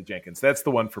by Patty Jenkins. That's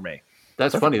the one for me.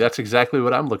 That's funny. That's exactly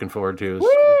what I'm looking forward to. Is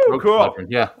Woo, cool. Squadron.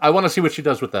 Yeah, I want to see what she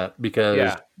does with that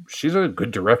because she's a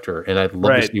good director, and I'd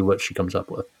love to see what she comes up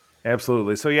with.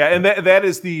 Absolutely. So yeah, and that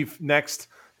is the next.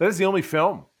 That is the only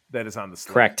film that is on the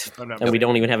slate. Correct. And we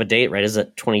don't even have a date, right? Is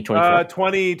it 2024?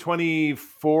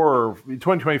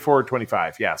 2024,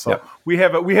 25. Yeah. So we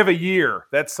have a year.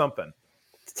 That's something.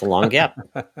 It's a long gap.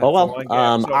 Oh, well.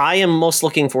 I am most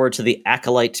looking forward to The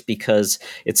Acolyte because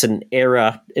it's an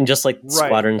era, and just like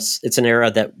Squadrons, it's an era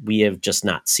that we have just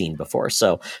not seen before.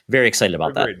 So very excited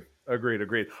about that.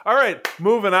 Agreed. All right,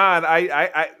 moving on.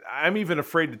 I'm even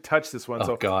afraid to touch this one.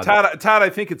 So God. Todd, I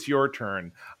think it's your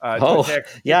turn.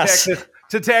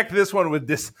 To attack this one with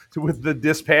the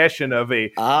dispassion of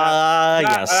a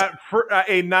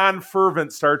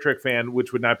non-fervent Star Trek fan,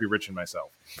 which would not be Rich and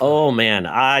myself. Oh man,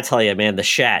 I tell you, man, the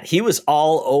Shat. He was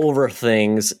all over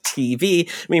things TV.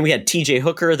 I mean, we had T.J.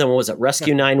 Hooker. Then what was it?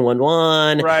 Rescue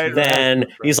 911. Then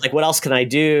he's like, "What else can I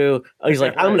do?" He's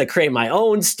like, "I'm going to create my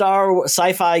own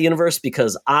sci-fi universe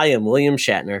because I am William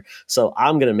Shatner. So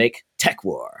I'm going to make Tech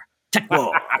War."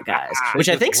 Guys, which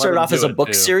I think started off as a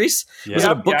book series. Yeah. Was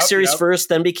it a book series first,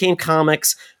 then became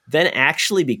comics, then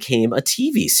actually became a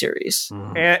TV series,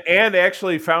 and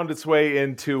actually found its way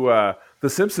into the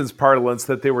Simpsons parlance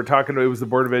that they were talking to. It was the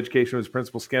Board of Education, it was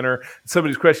Principal Skinner.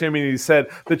 Somebody's questioning me, and he said,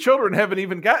 "The children haven't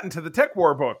even gotten to the Tech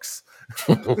War books."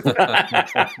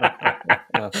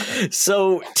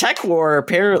 So Tech War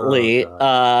apparently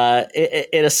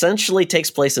it essentially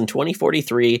takes place in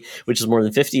 2043, which is more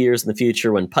than 50 years in the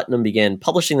future when Putnam began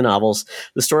publishing the novels.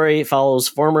 The story follows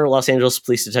former Los Angeles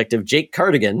police detective Jake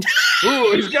Cardigan.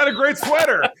 Ooh, he's got a great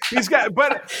sweater.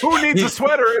 But who needs a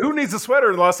sweater? Who needs a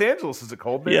sweater in Los Angeles? Is it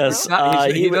cold? Yes,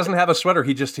 he doesn't have a sweater.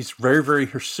 He's very, very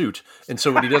hirsute, and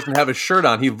so when he doesn't have his shirt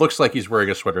on, he looks like he's wearing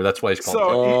a sweater. That's why he's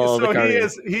called.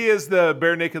 He is the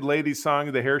Bare Naked Ladies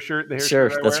song, the hair shirt.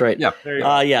 Sure, that's right. Yeah.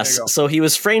 Yes. So he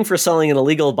was framed for selling an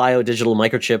illegal biodigital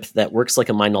microchip that works like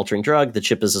a mind-altering drug. The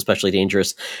chip is especially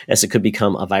dangerous as it could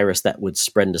become a virus that would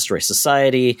spread and destroy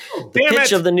society.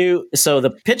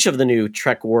 The pitch of the new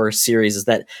Trek War series is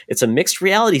that it's a mixed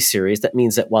reality series. That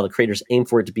means that while the creators aim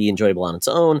for it to be enjoyable on its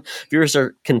own, viewers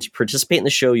can participate in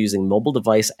the show using mobile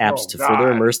device apps to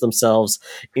further immerse themselves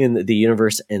in the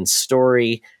universe and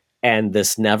story. And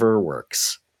this never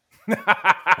works.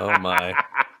 Oh my.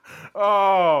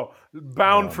 Oh,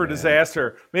 bound for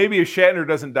disaster. Maybe if Shatner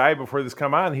doesn't die before this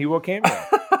come on, he will cameo.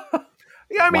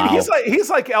 Yeah, I mean, he's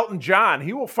like Elton John.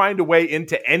 He will find a way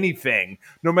into anything,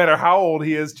 no matter how old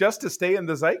he is, just to stay in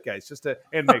the zeitgeist,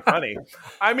 and make money.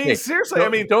 I mean,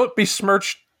 seriously. Don't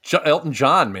besmirch Elton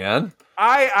John, man.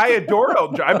 I adore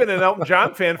Elton John. I've been an Elton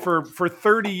John fan for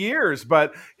 30 years,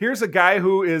 but here's a guy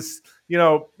who is,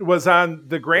 was on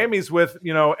the Grammys with,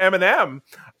 Eminem,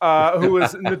 who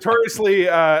was notoriously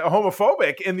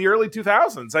homophobic in the early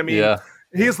 2000s. I mean,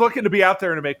 he's looking to be out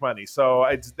there and to make money. So,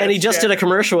 and he just did a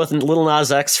commercial with Lil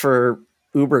Nas X for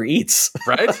Uber Eats,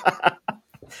 right?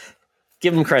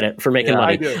 Give him credit for making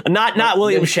money. Not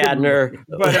William Shatner,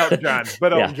 but Elton John.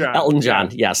 Elton John.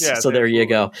 Yes. Yeah, so there you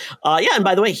go. And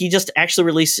by the way, he just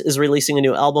actually is releasing a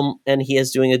new album, and he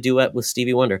is doing a duet with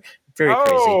Stevie Wonder. Very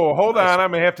crazy. Oh, hold on.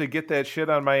 I'm going to have to get that shit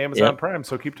on my Amazon Prime,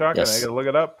 so keep talking. Yes. I got to look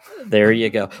it up. There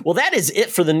you go. Well, that is it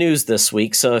for the news this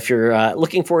week. So if you're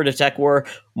looking forward to Tech War,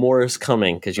 more is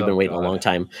coming because you've been waiting a long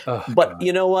time.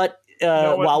 You know what?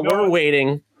 We're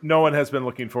waiting... No one has been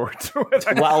looking forward to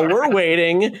it. While we're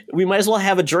waiting, we might as well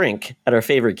have a drink at our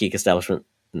favorite geek establishment,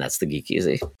 and that's the Geek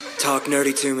Easy. Talk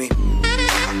nerdy to me.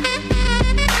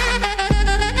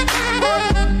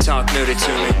 Talk nerdy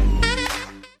to me.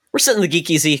 We're sitting in the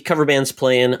Geek Easy, cover band's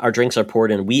playing, our drinks are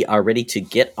poured, and we are ready to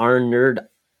get our nerd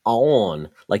on,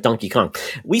 like Donkey Kong.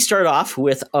 We start off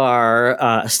with our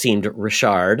esteemed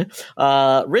Richard.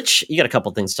 Rich, you got a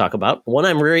couple things to talk about. One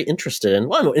I'm very interested in.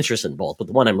 Well, I'm interested in both, but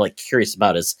the one I'm curious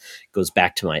about goes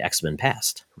back to my X-Men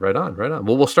past. Right on.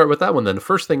 Well, we'll start with that one then. The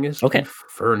first thing is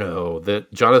Inferno,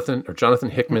 that Jonathan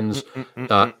Hickman's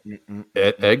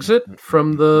exit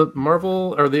from the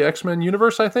Marvel or the X-Men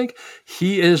universe, I think.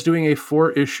 He is doing a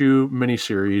 4-issue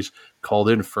miniseries called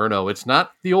Inferno. It's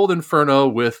not the old Inferno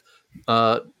with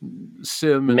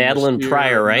Sim, Madeline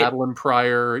Pryor, right? Madeline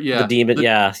Pryor, yeah, the demon,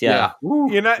 yeah.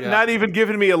 Woo, You're not even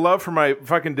giving me a love for my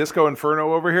fucking Disco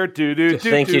Inferno over here.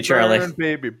 Thank you, Charlie. Burn,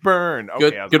 baby, burn.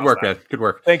 Okay, good work, Ed. Good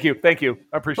work. Thank you.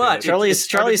 I appreciate But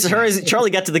it.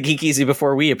 Charlie got to the geek easy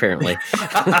before we apparently.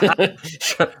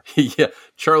 Yeah,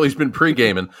 Charlie's been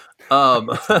pre-gaming. But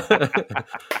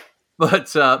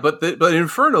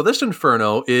Inferno, this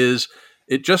Inferno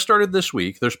it just started this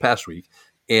past week,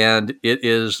 and it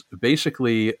is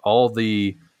basically all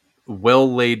the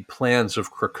well-laid plans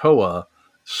of Krakoa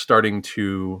starting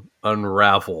to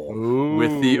unravel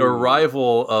with the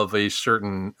arrival of a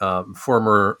certain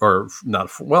former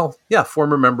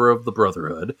member of the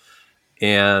Brotherhood,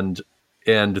 and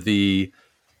the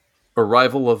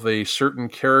arrival of a certain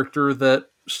character that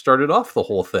started off the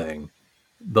whole thing,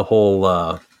 the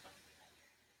whole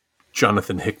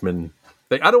Jonathan Hickman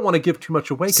thing. I don't want to give too much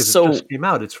away because it just came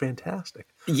out. It's fantastic.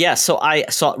 Yeah, so I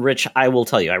saw Rich. I will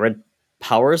tell you, I read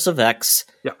Powers of X.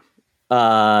 Yeah.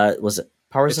 Was it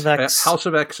Powers of X? House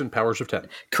of X and Powers of 10.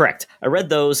 Correct. I read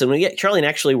those, and Charlie and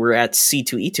actually were at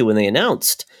C2E2 when they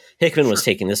announced Hickman was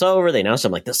taking this over. They announced,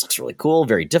 I'm like, this looks really cool,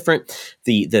 very different.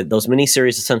 Those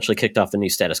miniseries essentially kicked off the new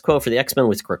status quo for the X-Men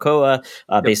with Krakoa,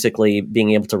 basically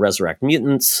being able to resurrect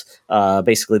mutants,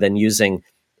 basically then using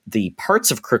the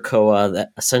parts of Krakoa that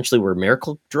essentially were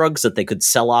miracle drugs that they could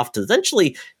sell off to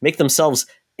eventually make themselves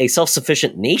a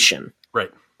self-sufficient nation. Right.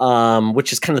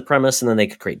 Which is kind of the premise, and then they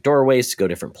could create doorways to go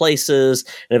different places,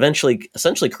 and eventually,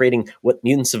 essentially creating what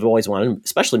mutants have always wanted,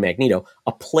 especially Magneto,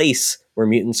 a place where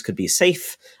mutants could be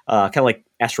safe, kind of like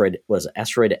Asteroid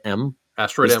M?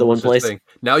 Asteroid M the one was place. Thing.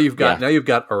 Now you've got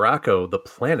Arakko, the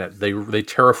planet. They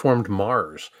terraformed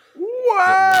Mars.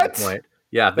 What?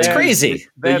 Yeah, it's crazy.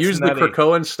 They used the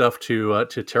Krakoan stuff to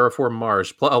terraform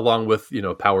Mars, along with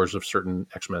powers of certain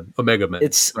X-Men, Omega Men.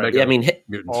 Mutants.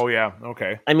 Oh yeah,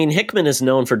 okay. I mean, Hickman is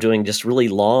known for doing just really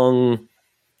long.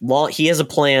 He has a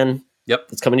plan. Yep,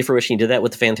 it's coming to fruition. He did that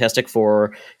with the Fantastic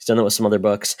Four. He's done that with some other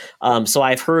books. So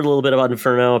I've heard a little bit about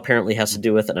Inferno. Apparently, has to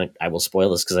do with, and I will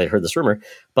spoil this because I heard this rumor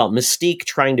about Mystique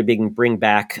trying to bring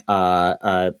back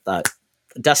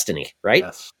Destiny. Right?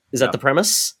 Yes. Is that the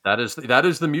premise? That is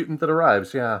the mutant that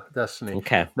arrives. Yeah, Destiny.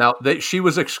 Okay. Now she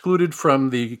was excluded from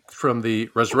the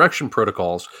resurrection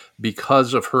protocols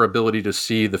because of her ability to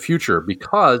see the future.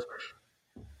 Because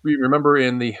we remember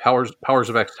in the Powers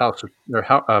of X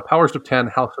Powers of 10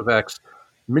 House of X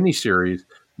miniseries,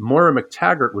 Moira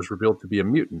McTaggart was revealed to be a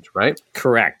mutant. Right.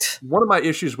 Correct. One of my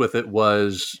issues with it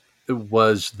was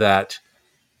that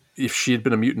if she had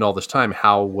been a mutant all this time,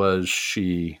 how was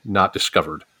she not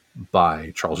discovered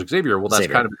by Charles Xavier? Well, that's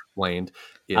kind of explained.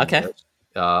 Okay.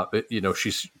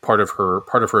 She's part of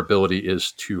her ability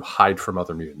is to hide from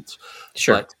other mutants.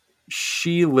 Sure. But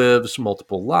she lives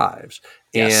multiple lives.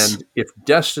 Yes. And if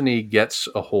Destiny gets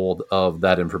a hold of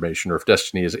that information, or if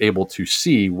Destiny is able to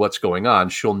see what's going on,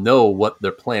 she'll know what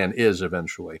their plan is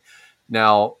eventually.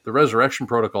 Now, the resurrection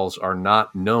protocols are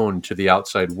not known to the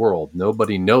outside world.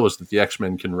 Nobody knows that the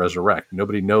X-Men can resurrect.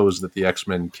 Nobody knows that the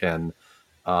X-Men can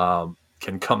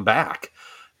come back,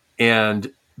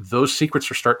 and those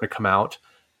secrets are starting to come out.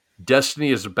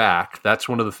 Destiny is back. That's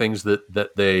one of the things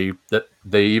that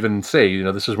they even say,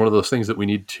 this is one of those things that we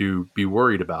need to be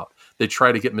worried about. They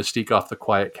try to get Mystique off the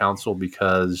Quiet Council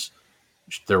because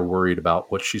they're worried about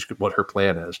what her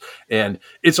plan is, and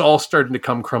it's all starting to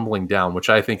come crumbling down, which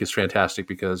I think is fantastic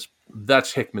because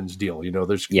that's Hickman's deal.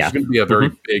 There's going to be a very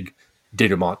big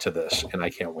denouement to this, and I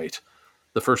can't wait.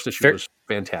 The first issue was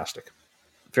fantastic.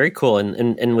 Very cool.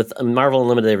 And with Marvel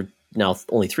Unlimited, they were now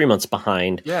only 3 months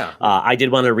behind. Yeah. I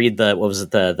did want to read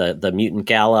the Mutant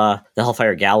Gala, the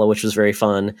Hellfire Gala, which was very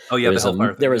fun. Oh yeah,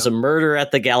 there was a murder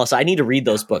at the gala. So I need to read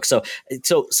those books. So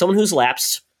someone who's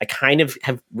lapsed, I kind of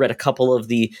have read a couple of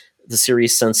the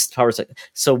series since Powers.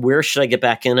 So where should I get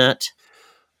back in at?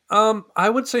 I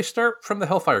would say start from the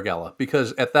Hellfire Gala,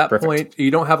 because at that point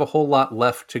you don't have a whole lot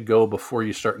left to go before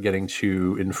you start getting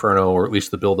to Inferno, or at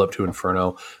least the build up to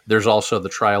Inferno. There's also the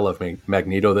trial of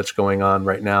Magneto that's going on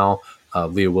right now.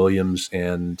 Leah Williams,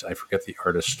 and I forget the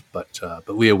artist, but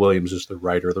Leah Williams is the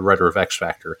writer of X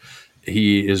Factor.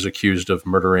 He is accused of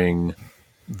murdering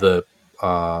the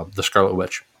Scarlet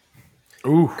Witch.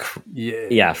 Ooh,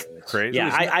 yeah. Crazy.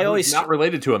 Yeah, I Who's always not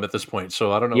related to him at this point,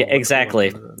 so I don't know. Yeah,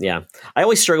 exactly. Yeah, I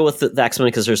always struggle with the X-Men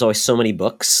because there's always so many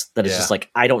books that it's Yeah. just like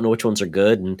I don't know which ones are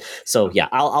good, and so yeah,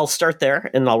 I'll start there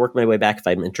and I'll work my way back if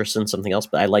I'm interested in something else.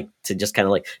 But I like to just kind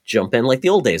of like jump in like the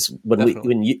old days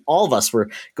when all of us were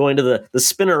going to the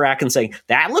spinner rack and saying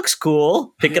that looks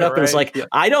cool, pick it up, and it's like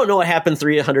I don't know what happened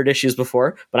 300 issues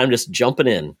before, but I'm just jumping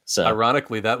in. So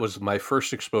ironically, that was my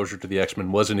first exposure to the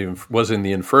X-Men was in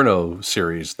the Inferno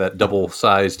series, that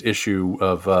double-sized issue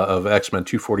of X-Men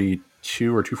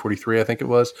 242 or 243, I think it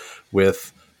was,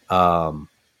 with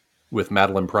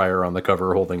Madeline Pryor on the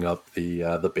cover holding up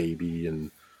the baby,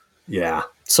 and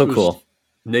so cool.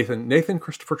 Nathan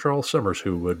Christopher Charles Summers,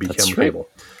 who would become Cable.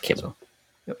 Cable.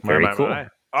 Yep. Very cool.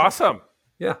 Awesome.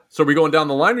 Yeah. So are we going down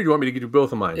the line, or do you want me to do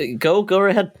both of mine? Go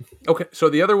ahead. Okay. So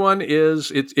the other one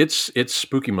is it's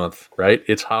spooky month, right?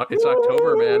 It's hot. It's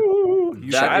October, man.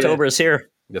 October is here.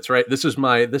 That's right. This is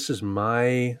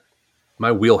my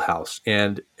wheelhouse,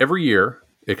 and every year,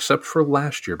 except for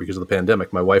last year because of the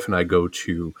pandemic, my wife and I go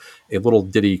to a little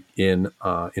ditty in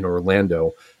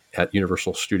Orlando at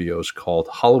Universal Studios called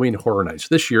Halloween Horror Nights.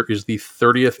 This year is the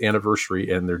 30th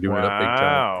anniversary, and they're doing it up big time.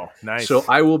 Wow, nice. So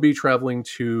I will be traveling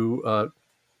to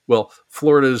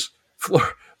Florida's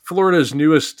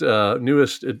newest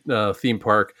theme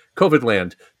park, COVID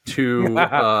Land, to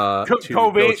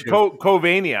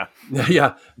Covania.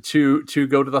 Yeah, to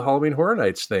go to the Halloween Horror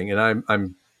Nights thing, and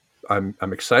I'm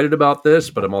excited about this,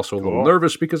 but I'm also a little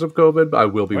nervous because of COVID. I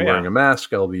will be wearing a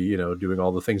mask. I'll be doing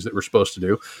all the things that we're supposed to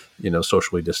do,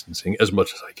 socially distancing as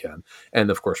much as I can, and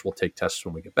of course we'll take tests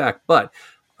when we get back. But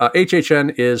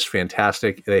HHN is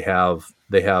fantastic. They have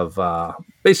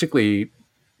basically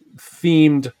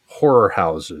themed horror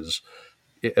houses,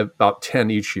 about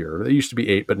 10 each year. They used to be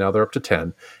 8, but now they're up to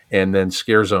 10, and then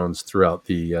scare zones throughout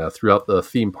the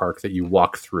theme park that you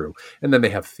walk through. And then they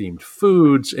have themed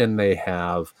foods, and they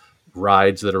have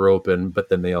rides that are open, but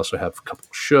then they also have a couple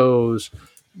shows.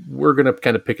 We're going to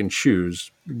kind of pick and choose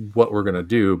what we're going to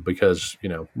do because,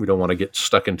 we don't want to get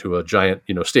stuck into a giant,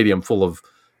 stadium full of,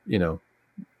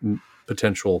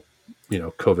 potential,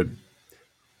 COVID.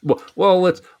 Well,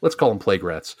 let's call them plague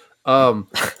rats.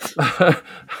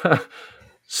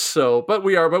 So, but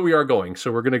we are going.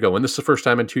 So we're going to go, and this is the first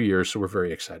time in 2 years. So we're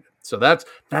very excited. So that's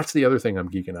the other thing I'm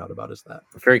geeking out about is that.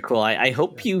 Very cool. I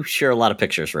hope you share a lot of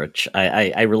pictures, Rich.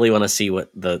 I really want to see what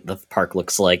the park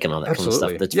looks like and all that kind of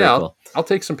stuff. That's very cool. I'll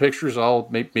take some pictures. I'll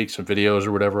make some videos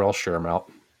or whatever. I'll share them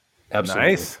out.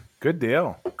 Absolutely. Nice. Good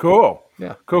deal. Cool.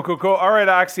 Yeah. Cool. All right,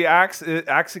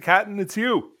 Oxycontin, it's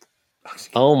you.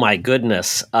 Oh my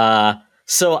goodness.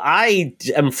 So I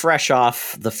am fresh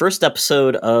off the first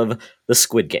episode of the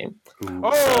Squid Game.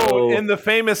 And the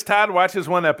famous Todd watches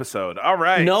one episode. All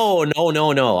right. No.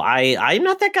 I'm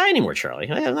not that guy anymore, Charlie.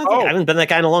 I haven't been that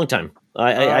guy in a long time.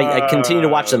 I continue to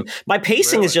watch them. My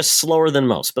pacing is just slower than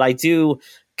most, but I do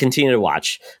continue to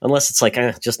watch, unless it's like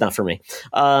just not for me.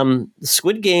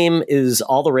 Squid Game is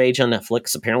all the rage on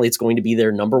Netflix. Apparently, it's going to be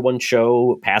their number one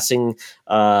show, passing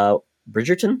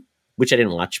Bridgerton, which I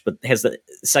didn't watch, but has the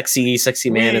sexy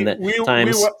man in the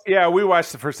times. We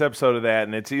watched the first episode of that,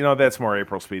 and it's that's more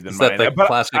April Speed than mine. Is that the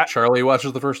classic Charlie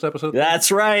watches the first episode?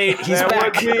 That's right. He's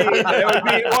back. That would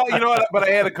be. Well, you know what? But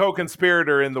I had a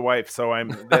co-conspirator in the wife, so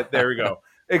there we go.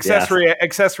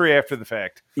 Accessory after the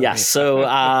fact. Yes. So,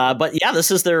 but yeah, this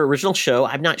is their original show.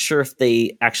 I'm not sure if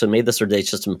they actually made this or they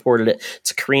just imported it. It's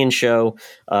a Korean show.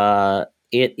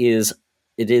 It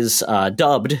is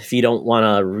dubbed if you don't want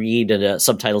to read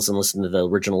subtitles and listen to the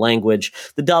original language.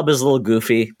 The dub is a little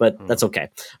goofy, but that's okay.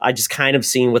 I just kind of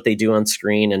seen what they do on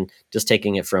screen and just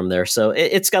taking it from there. So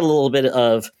it's got a little bit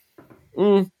of,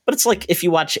 but it's like if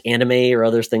you watch anime or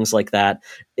other things like that,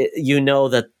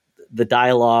 that the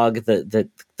dialogue, the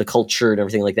culture and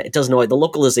everything like that, it doesn't always, the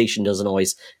localization doesn't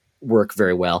always work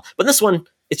very well. But this one,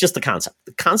 it's just the concept.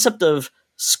 The concept of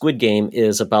Squid Game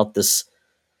is about this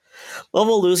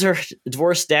level loser,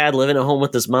 divorced dad living at home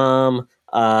with his mom,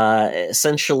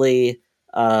 essentially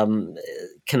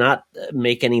cannot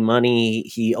make any money.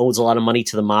 He owes a lot of money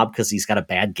to the mob because he's got a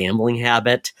bad gambling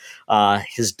habit.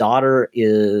 His daughter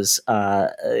is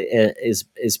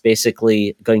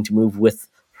basically going to move with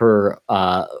her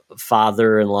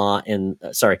father-in-law and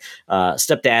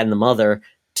stepdad and the mother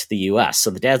to the U.S. So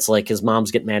the dad's like, his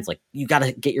mom's getting mad. It's like, you got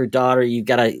to get your daughter. You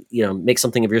got to make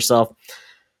something of yourself.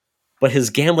 But his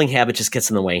gambling habit just gets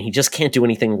in the way. He just can't do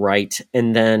anything right.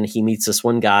 And then he meets this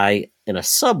one guy in a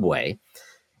subway,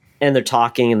 and they're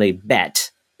talking and they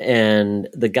bet. And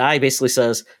the guy basically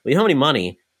says, well, you don't have any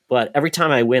money, but every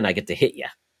time I win, I get to hit you.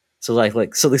 So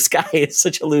this guy is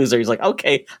such a loser. He's like,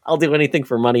 okay, I'll do anything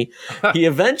for money.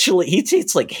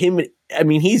 It's like him. I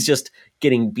mean, he's just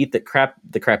getting the crap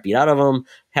beat out of him.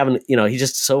 He's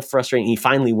just so frustrating. He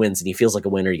finally wins and he feels like a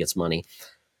winner. He gets money.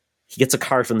 He gets a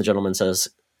card from the gentleman, says,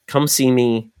 come see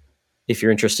me if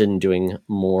you're interested in doing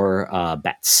more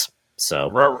bets.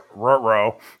 So,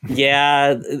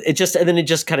 yeah, it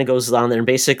just kind of goes on there. And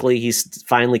basically he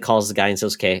finally calls the guy and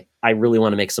says, okay, I really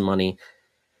want to make some money.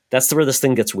 That's where this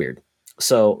thing gets weird.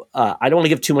 So I don't want to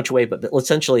give too much away, but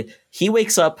essentially he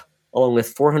wakes up along with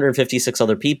 456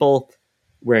 other people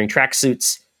wearing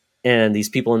tracksuits, and these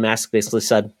people in masks basically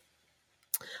said,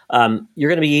 you're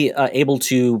going to be able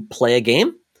to play a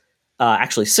game,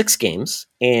 actually 6 games,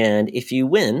 and if you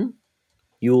win,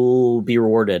 you'll be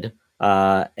rewarded.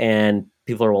 And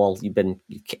people are, well,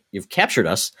 you've captured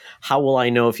us. How will I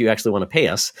know if you actually want to pay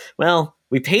us? Well,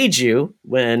 we paid you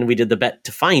when we did the bet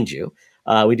to find you.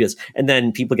 We do this, and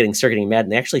then people start getting mad,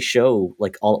 and they actually show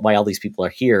like why all these people are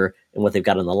here and what they've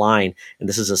got on the line. And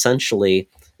this is essentially,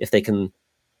 if they can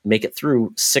make it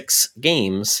through 6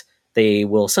 games, they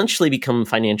will essentially become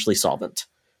financially solvent,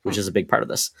 which is a big part of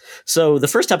this. So the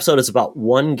first episode is about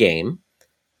 1 game,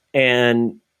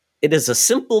 and it is a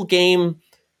simple game,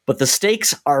 but the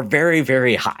stakes are very,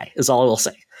 very high, is all I will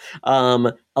say.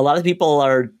 A lot of people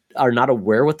are not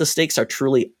aware what the stakes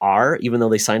truly are, even though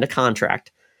they signed a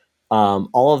contract.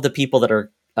 All of the people that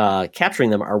are capturing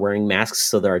them are wearing masks,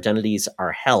 so their identities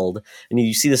are held. And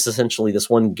you see this essentially, this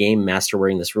one game master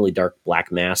wearing this really dark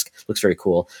black mask. Looks very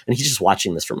cool. And he's just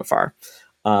watching this from afar.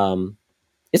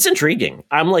 It's intriguing.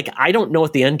 I'm like, I don't know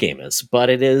what the end game is, but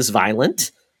it is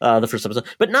violent, the first episode.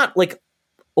 But not like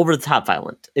over the top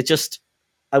violent. It just,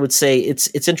 I would say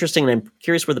it's interesting, and I'm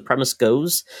curious where the premise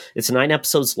goes. It's 9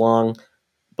 episodes long,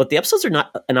 but the episodes are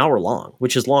not an hour long,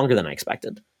 which is longer than I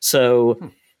expected. So...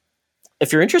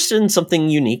 if you're interested in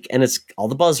something unique, and it's all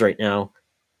the buzz right now,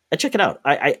 check it out.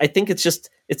 I think it's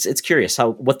just it's curious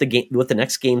what the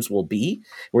next games will be,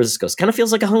 where this goes. Kind of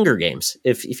feels like a Hunger Games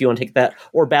if you want to take that,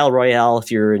 or Battle Royale if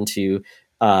you're into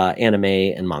anime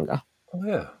and manga. Oh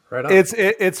yeah, right on.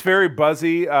 It's very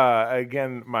buzzy.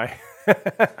 Again, my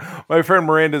my friend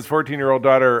Miranda's 14-year-old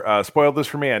daughter spoiled this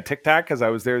for me on TikTok because I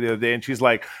was there the other day, and she's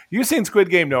like, "You seen Squid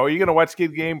Game? No. Are you going to watch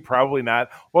Squid Game? Probably not.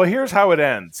 Well, here's how it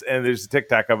ends." And there's a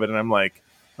TikTok of it, and I'm like,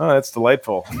 "Oh, that's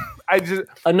delightful."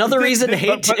 Another reason to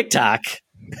hate TikTok.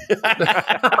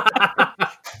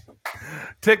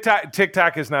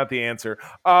 TikTok is not the answer.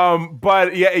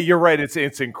 But yeah, you're right.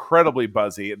 It's incredibly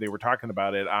buzzy. They were talking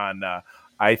about it on.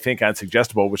 I think on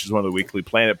Suggestible, which is one of the Weekly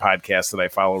Planet podcasts that I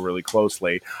follow really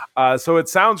closely. So it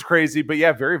sounds crazy, but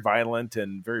yeah, very violent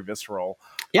and very visceral.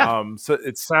 Yeah. So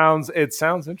it sounds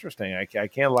interesting. I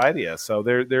can't lie to you. So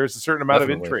there's a certain amount of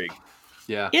intrigue.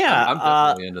 Yeah. Yeah. I'm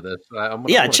definitely into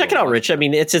this. Check it out, Rich. I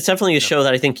mean, it's definitely a show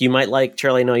that I think you might like.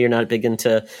 Charlie, I know you're not big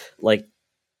into like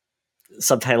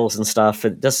subtitles and stuff.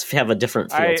 It does have a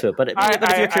different feel to it, but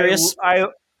if you're curious,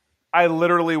 I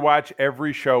literally watch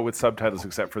every show with subtitles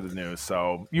except for the news,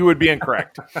 so you would be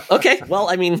incorrect. Okay, well,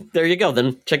 I mean, there you go.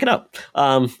 Then check it out.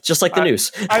 Just like the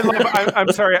news.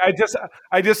 I'm sorry.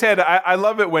 I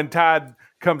love it when Todd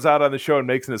comes out on the show and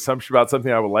makes an assumption about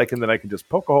something I would like, and then I can just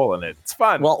poke a hole in it. It's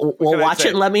fun. Well, watch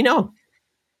it and let me know.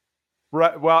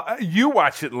 Right. Well, you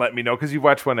watch it and let me know because you've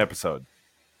watched 1 episode.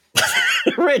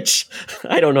 Rich,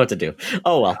 I don't know what to do.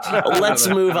 Oh, well, let's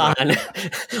move on.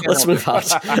 Let's move on.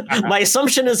 My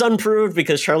assumption is unproved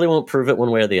because Charlie won't prove it one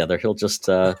way or the other. He'll just,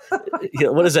 what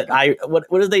is it? What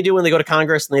do they do when they go to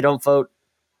Congress and they don't vote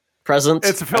presidents?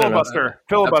 It's a filibuster.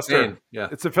 Filibuster. Yeah.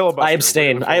 It's a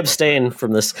filibuster. I abstain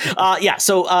from this.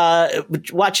 So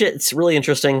watch it. It's really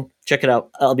interesting. Check it out.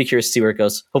 I'll be curious to see where it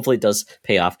goes. Hopefully it does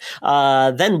pay off.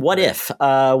 Then What If?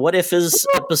 What If is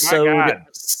episode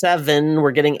 7.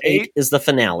 We're getting 8 is the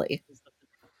finale.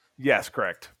 Yes,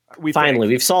 correct. We've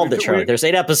solved it, Charlie. There's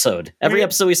 8 episodes. Every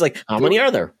episode he's like, how many are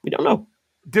there? We don't know.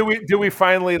 Do we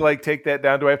finally like take that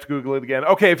down? Do I have to Google it again?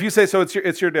 Okay, if you say so,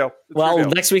 it's your deal.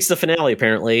 Next week's the finale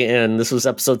apparently, and this was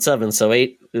episode 7, so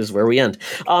 8 is where we end.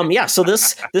 So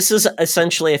this is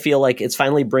essentially, I feel like it's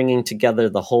finally bringing together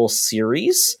the whole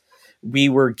series. We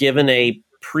were given a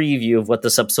preview of what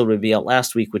this episode would be out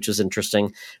last week, which is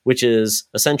interesting. Which is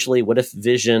essentially, what if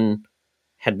Vision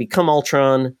had become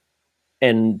Ultron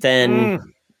and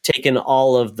then taken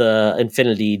all of the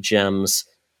Infinity Gems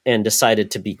and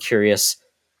decided to be curious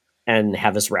and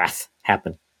have his wrath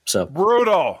happen. So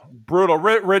brutal.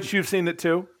 Rich, you've seen it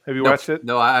too. Have you watched it?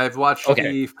 No, I've watched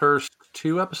the first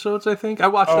 2 episodes. I think I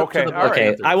watched.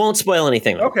 Okay. I won't spoil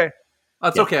anything. Okay.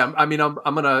 That's Yeah. okay.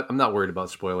 I'm not worried about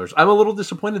spoilers. I'm a little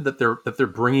disappointed that they're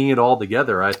bringing it all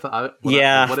together. I thought,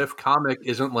 Yeah. What If comic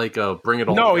isn't like a bring it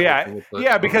all No, together yeah, thing? It's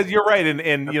yeah, because you're right,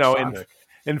 and you know, episodic.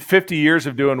 in 50 years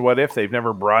of doing What If, they've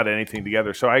never brought anything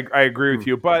together. So I agree with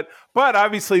you, but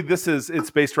obviously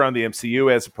it's based around the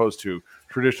MCU as opposed to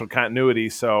traditional continuity.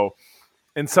 So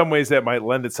in some ways that might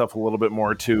lend itself a little bit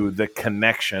more to the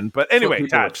connection. But That's what anyway,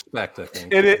 people Todd, expect. I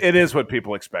think it is what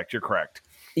people expect. You're correct.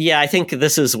 Yeah, I think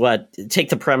this is take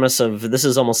the premise of this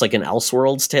is almost like an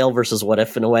Elseworlds tale versus What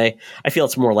If in a way. I feel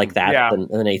it's more like that Yeah.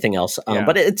 than anything else. Yeah.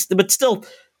 But still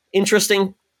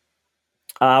interesting.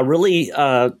 Really,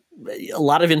 a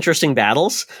lot of interesting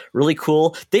battles. Really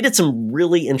cool. They did some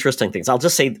really interesting things. I'll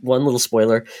just say one little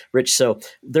spoiler, Rich. So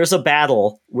there's a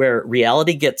battle where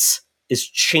reality is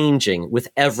changing with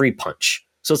every punch.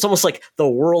 So it's almost like the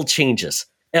world changes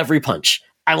every punch.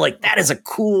 I'm like, that is a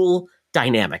cool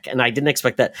dynamic, and I didn't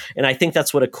expect that. And I think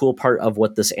that's what a cool part of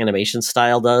what this animation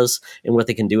style does and what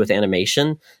they can do with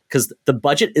animation, because the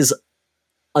budget is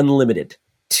unlimited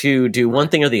to do one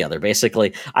thing or the other.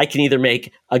 Basically, I can either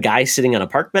make a guy sitting on a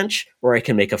park bench, or I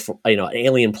can make an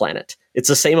alien planet. It's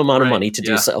the same amount of Right, money to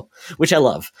do yeah. so, which I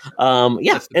love.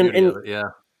 Yeah, That's the beauty of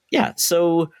it, yeah.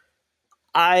 So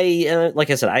I, like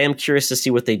I said, I am curious to see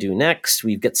what they do next.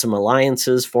 We've got some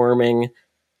alliances forming,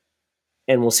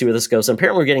 and we'll see where this goes. And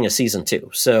apparently we're getting a season 2.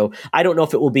 So I don't know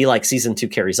if it will be like season 2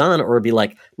 carries on, or it'll be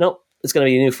like, nope, it's going to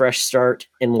be a new fresh start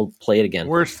and we'll play it again.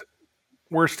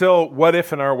 We're still What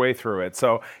If in our way through it.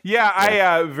 So yeah,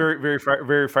 I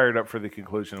very fired up for the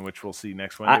conclusion, which we'll see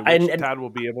next Monday, which Todd will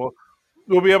be able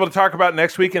to talk about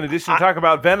next week, in addition to talk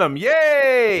about Venom.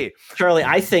 Yay! Charlie,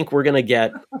 I think we're going to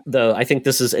get, though, I think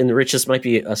this is, and Rich, this might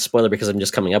be a spoiler because I'm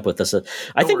just coming up with this.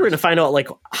 I think we're going to find out, like,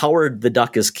 Howard the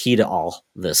Duck is key to all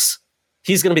this.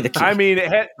 He's going to be the key. I mean,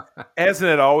 hasn't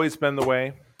it always been the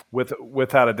way?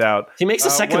 Without a doubt. He makes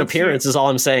a second appearance, is all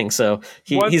I'm saying. So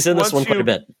he's in this one quite a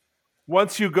bit.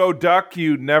 Once you go duck,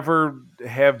 you never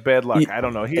have bad luck. I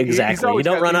don't know. Exactly. You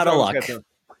don't run out of luck.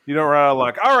 You don't run out of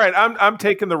luck. All right, I'm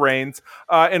taking the reins.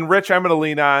 And Rich, I'm going to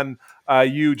lean on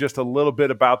you just a little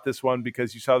bit about this one,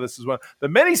 because you saw this as one. The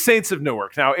Many Saints of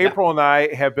Newark. Now, April and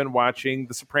I have been watching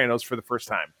The Sopranos for the first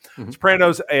time. Mm-hmm.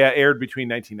 Sopranos aired between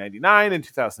 1999 and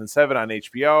 2007 on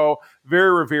HBO.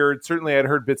 Very revered. Certainly, I'd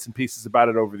heard bits and pieces about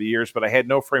it over the years, but I had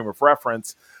no frame of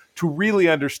reference to really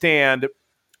understand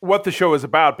what the show is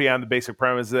about beyond the basic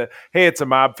premise that, hey, it's a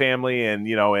mob family and,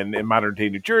 you know, in modern day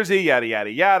New Jersey, yada, yada,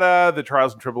 yada, the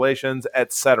trials and tribulations,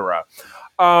 etc.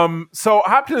 So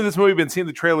hopped into this movie, been seeing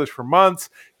the trailers for months.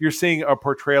 You're seeing a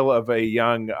portrayal of a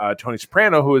young Tony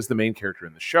Soprano, who is the main character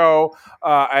in the show.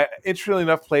 Interestingly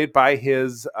enough, played by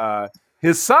his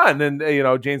son, and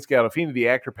James Gandolfini, the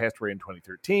actor, passed away in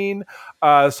 2013.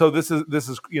 So this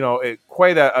is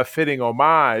quite a fitting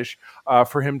homage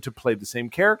for him to play the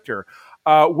same character.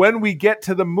 When we get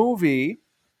to the movie,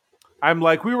 I'm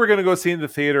like, we were going to go see it in the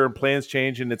theater, and plans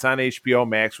change, and it's on HBO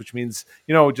Max, which means,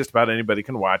 just about anybody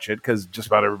can watch it, because just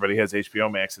about everybody has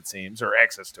HBO Max, it seems, or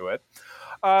access to it.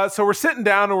 So we're sitting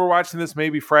down and we're watching this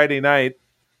maybe Friday night.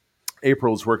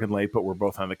 April's working late, but we're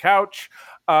both on the couch.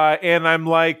 And I'm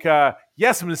like,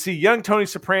 yes, I'm going to see young Tony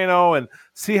Soprano and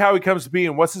see how he comes to be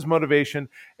and what's his motivation.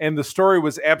 And the story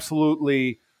was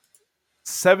absolutely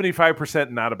 75%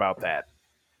 not about that.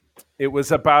 It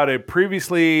was about a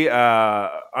previously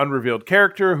unrevealed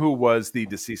character who was the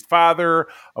deceased father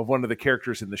of one of the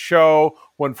characters in the show.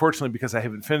 Well, unfortunately, because I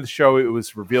haven't finished the show, it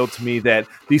was revealed to me that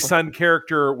the son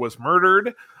character was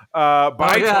murdered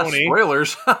by Tony.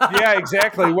 Spoilers. Yeah,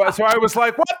 exactly. So I was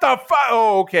like, what the fuck?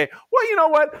 Oh, okay. Well, you know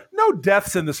what? No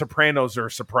deaths in The Sopranos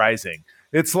are surprising.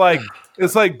 It's like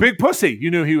Big Pussy. You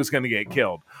knew he was going to get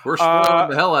killed. We're spoiling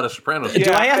the hell out of Sopranos.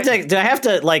 Do I have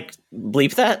to like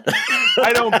bleep that?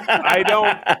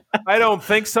 I don't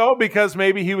think so, because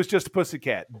maybe he was just a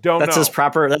pussycat. That's his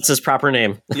proper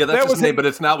name. Yeah, that's his name, but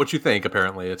it's not what you think.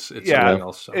 Apparently, it's something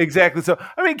else. So. Exactly. So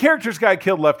I mean, characters got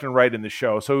killed left and right in the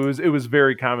show, so it was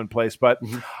very commonplace. But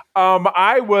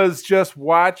I was just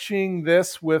watching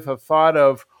this with a thought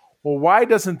of, well, why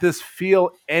doesn't this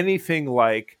feel anything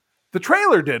like the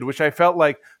trailer did, which I felt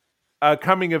like a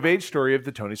coming of age story of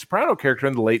the Tony Soprano character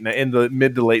in the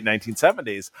mid to late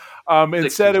 1970s.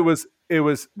 Instead,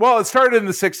 it started in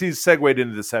the 60s, segued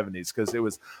into the 70s, because it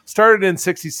was started in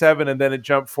 67 and then it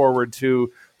jumped forward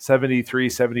to 73,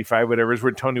 75, whatever, is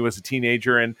where Tony was a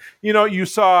teenager. And, you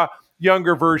saw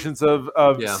younger versions of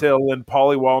Syl and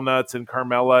Paulie Walnuts and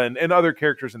Carmela and other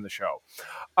characters in the show.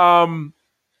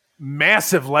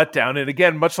 Massive letdown. And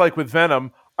again, much like with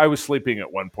Venom, I was sleeping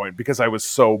at one point because I was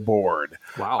so bored.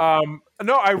 Wow.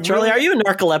 No, Charlie, are you a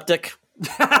narcoleptic?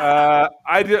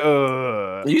 I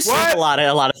did. You said a lot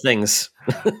of things.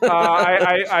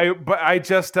 I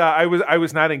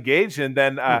was not engaged, and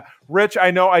then Rich,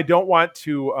 I know I don't want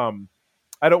to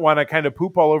kind of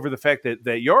poop all over the fact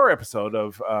that your episode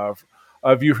of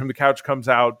View from the Couch comes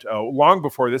out long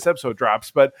before this episode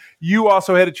drops, but you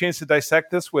also had a chance to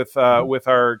dissect this with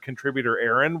our contributor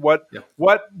Aaron.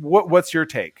 What's your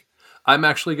take? I'm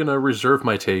actually going to reserve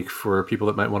my take for people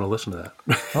that might want to listen to that.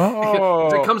 Oh,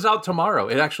 It comes out tomorrow.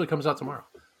 It actually comes out tomorrow.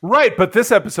 right, but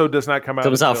this episode does not come out.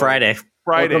 Comes out until Friday.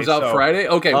 Friday It comes out so- Friday?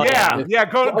 Okay. Oh, Yeah,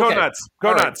 go Okay. nuts, go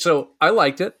All right, nuts. So I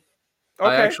liked it.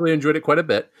 I Okay. actually enjoyed it quite a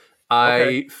bit.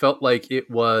 I felt like it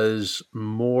was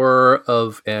more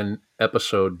of an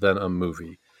episode than a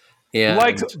movie.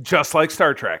 And Just like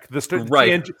Star Trek, the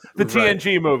Right.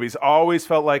 TNG movies always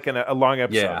felt like a long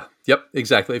episode. yeah, yep,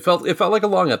 exactly. It felt like a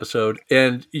long episode.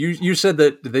 And you said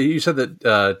that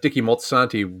Dickie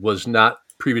Moltisanti was not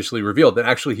previously revealed, and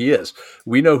actually he is.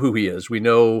 We know who he is. We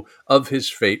know of his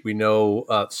fate. We know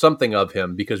something of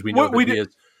him because we know What we that he did-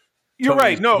 is. You're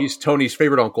right. No, he's Tony's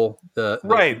favorite uncle.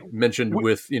 Right. mentioned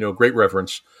with great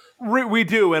reverence. we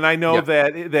do, and I know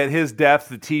Yeah. that his death,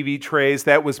 the TV trays,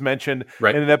 that was mentioned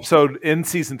Right. in an episode in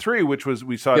season 3, which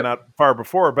we saw Yep. not far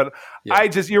before. But Yeah.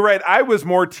 you're right. I was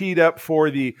more teed up for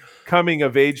the coming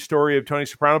of age story of Tony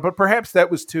Soprano, but perhaps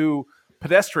that was too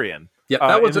pedestrian. Yeah,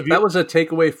 that was in the that was a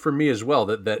takeaway for me as well.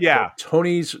 That Yeah.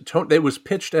 it was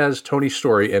pitched as Tony's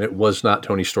story, and it was not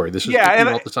Tony's story. This is Yeah, Dickie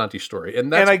and Moltisanti's story,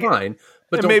 and that's fine.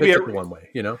 But and don't maybe pitch it- it one way,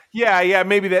 you know. Yeah,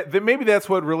 maybe that's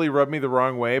what really rubbed me the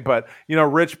wrong way. But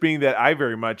Rich, being that I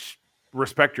very much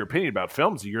respect your opinion about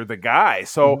films, you're the guy,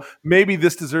 so Mm-hmm. maybe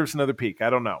this deserves another peek. I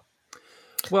don't know.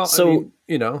 Well, So-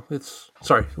 I mean, it's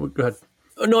sorry. Go ahead.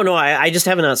 No, I just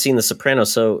have not seen The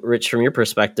Sopranos. So, Rich, from your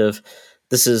perspective,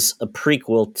 this is a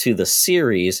prequel to the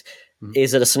series. Mm-hmm.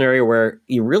 Is it a scenario where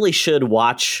you really should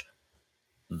watch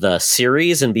the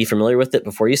series and be familiar with it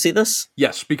before you see this?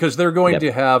 Yes, because they're going Yep.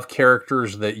 to have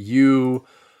characters that you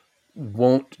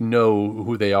won't know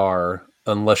who they are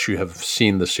unless you have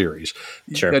seen the series.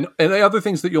 Sure. And the other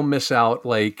things that you'll miss out,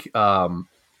 like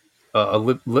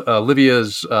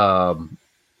Olivia's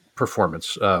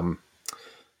performance.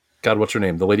 God, what's her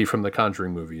name? The lady from the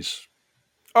Conjuring movies.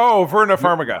 Oh, Verna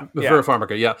Farmiga. Yeah. Vera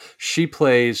Farmiga, yeah. She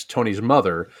plays Tony's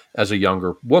mother as a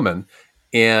younger woman.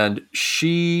 And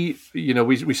she,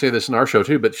 we say this in our show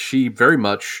too, but she very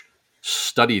much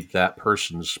studied that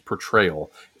person's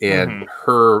portrayal and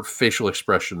her facial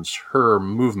expressions, her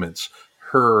movements,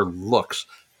 her looks,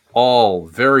 all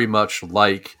very much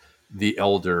like the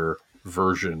elder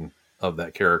version of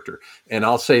that character. And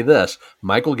I'll say this,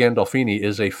 Michael Gandolfini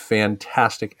is a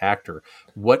fantastic actor.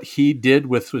 What he did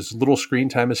with as little screen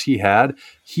time as he had,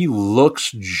 he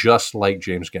looks just like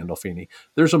James Gandolfini.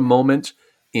 There's a moment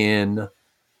in, I'm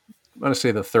going to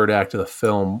say the third act of the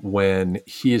film, when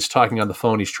he is talking on the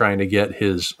phone, he's trying to get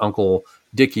his uncle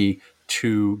Dickie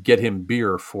to get him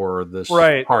beer for this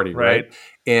party, right?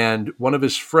 And one of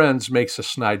his friends makes a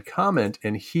snide comment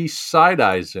and he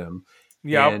side-eyes him.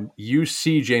 Yep. And you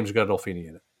see James Gandolfini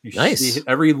in it. You Nice. see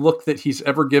every look that he's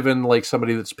ever given, like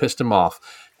somebody that's pissed him off.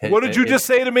 What did you just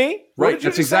say to me? What Right. did you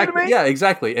That's just say to exactly. me? Yeah,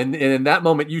 exactly. And in that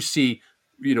moment, you see,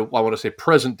 I want to say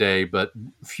present day, but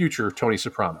future Tony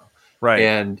Soprano. Right.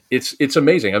 And it's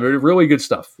amazing. I mean, really good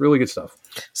stuff. Really good stuff.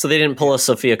 So they didn't pull a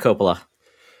Sofia Coppola.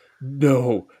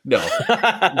 No.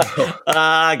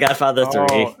 Godfather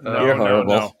 3. You're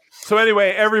horrible. So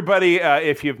anyway, everybody,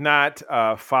 if you've not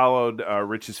followed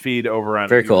Rich's feed over on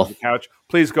Very View cool. from the Couch,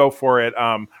 please go for it.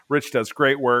 Rich does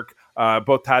great work.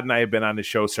 Both Todd and I have been on the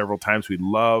show several times. We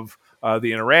love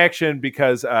the interaction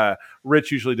because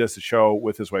Rich usually does the show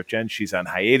with his wife Jen. She's on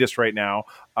hiatus right now.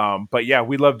 But yeah,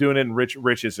 we love doing it. And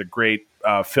Rich is a great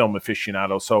film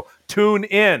aficionado. So tune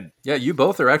in. Yeah, you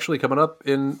both are actually coming up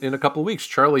in a couple of weeks.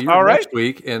 Charlie, you're All right. next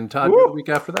week, and Todd, Woo. you're the week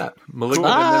after that.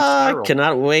 Malignant and then Spiral.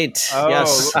 Cannot wait.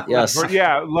 Yes.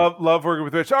 Yeah, love working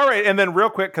with Rich. All right, and then real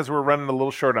quick, because we're running a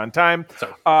little short on time,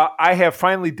 Sorry. I have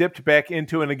finally dipped back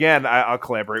into, and again, I'll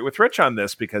collaborate with Rich on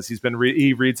this because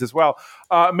he reads as well.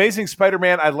 Amazing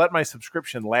Spider-Man. I let my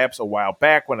subscription lapse a while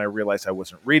back when I realized I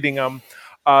wasn't reading them.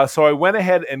 So I went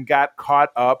ahead and got caught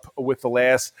up with the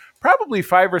last probably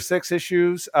 5 or 6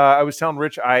 issues. I was telling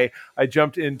Rich I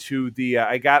jumped into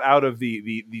I got out of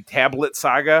the tablet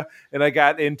saga and I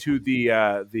got into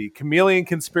the Chameleon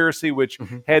Conspiracy, which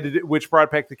which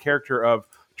brought back the character of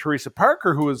Teresa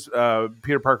Parker, who was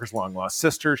Peter Parker's long lost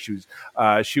sister.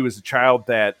 She was a child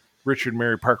that Richard and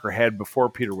Mary Parker had before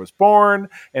Peter was born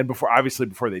and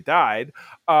before they died.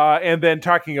 And then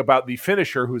talking about the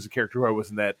Finisher, who's a character who I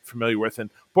wasn't that familiar with. And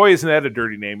boy, isn't that a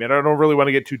dirty name. And I don't really want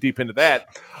to get too deep into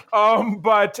that.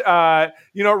 But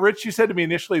Rich, you said to me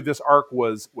initially this arc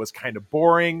was kind of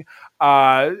boring.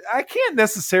 I can't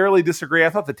necessarily disagree. I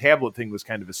thought the tablet thing was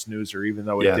kind of a snoozer, even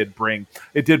though it did bring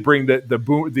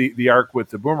the arc with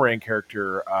the Boomerang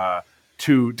character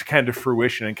to kind of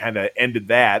fruition and kind of ended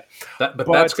that. But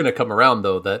that's going to come around,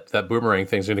 though. That Boomerang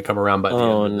thing's going to come around by the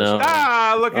end. No.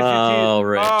 Look at you.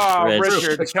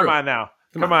 Richard. Richard, come on now.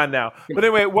 Come on now. But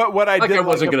anyway, what I did I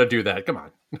wasn't going to do that. Come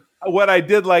on. What I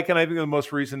did like, and I think the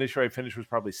most recent issue I finished was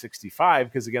probably 65,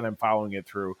 because again, I'm following it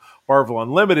through Marvel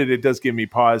Unlimited. It does give me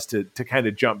pause to kind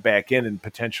of jump back in and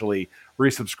potentially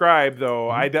resubscribe, though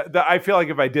I feel like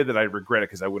if I did that, I'd regret it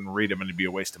because I wouldn't read them and it'd be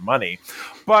a waste of money.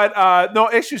 But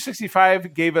no, issue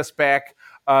 65 gave us back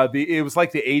it was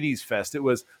like the 80s fest. It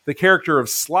was the character of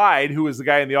Slide, who was the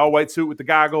guy in the all-white suit with the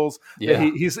goggles. Yeah.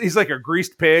 He's like a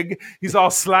greased pig. He's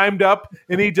all slimed up,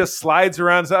 and he just slides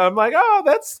around. So I'm like, oh,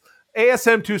 that's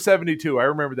ASM 272. I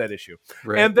remember that issue.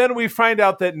 Right. And then we find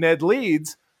out that Ned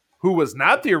Leeds, who was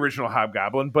not the original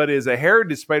Hobgoblin, but is a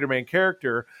Heritage Spider-Man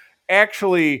character,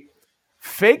 actually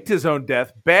faked his own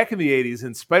death back in the 80s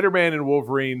in Spider-Man and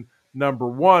Wolverine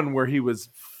 #1, where he was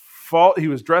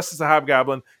dressed as a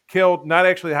Hobgoblin, killed, not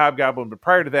actually a Hobgoblin, but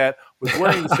prior to that, was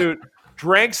wearing the suit,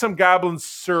 drank some goblin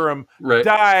serum,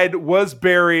 died, was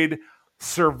buried,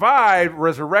 survived,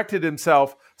 resurrected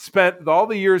himself, spent all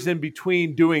the years in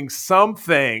between doing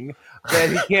something that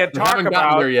he can't talk haven't about.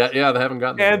 Gotten there yet. Yeah, they haven't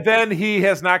gotten there. And then he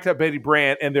has knocked up Betty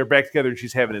Brant, and they're back together, and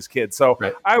she's having his kid. So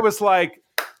I was like,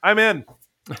 I'm in.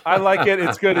 I like it.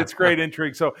 It's good. It's great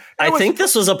intrigue. So I think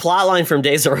this was a plot line from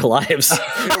Days of Our Lives.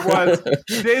 It was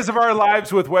Days of Our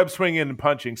Lives with web swinging and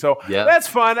punching. So that's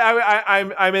fun.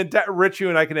 I'm in. Rich, you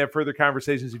and I can have further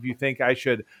conversations if you think I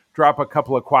should drop a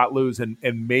couple of Quatlus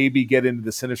and maybe get into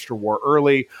the Sinister War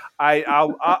early.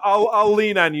 I'll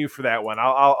lean on you for that one.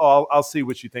 I'll see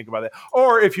what you think about that.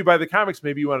 Or if you buy the comics,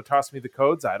 maybe you want to toss me the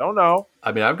codes. I don't know.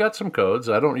 I mean, I've got some codes.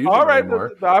 I don't use them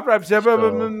anymore.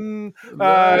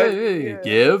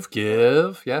 Give.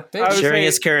 Yeah. Sharing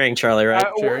is caring, Charlie, right?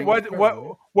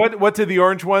 What did the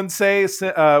orange one say?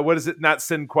 What is it? Not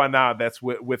sin qua non. That's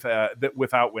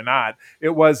without we're not. It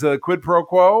was quid pro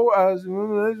quo,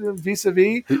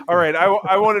 vis-a-vis. All right,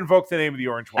 I won't invoke the name of the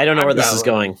orange one. I don't know where this is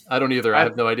going. I don't either. I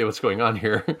have no idea what's going on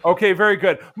here. Okay, very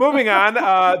good. Moving on.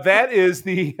 That is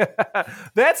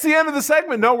that's the end of the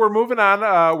segment. No, we're moving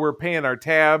on. We're paying our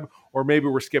tab, or maybe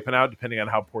we're skipping out depending on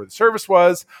how poor the service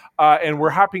was, and we're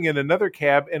hopping in another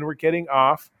cab, and we're getting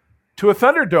off to a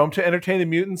Thunderdome to entertain the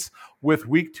mutants with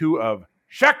week 2 of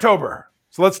Shocktober.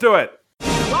 So let's do it.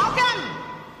 Welcome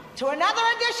to another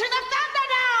edition of Thunderdome!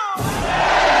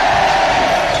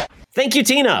 Thank you,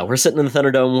 Tina. We're sitting in the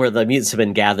Thunderdome where the mutants have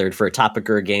been gathered for a topic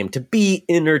or a game to be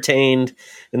entertained.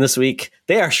 And this week,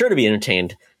 they are sure to be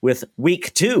entertained with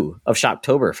week 2 of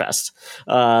Shocktoberfest.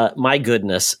 My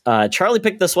goodness. Charlie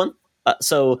picked this one.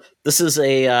 So this is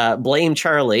a blame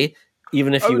Charlie.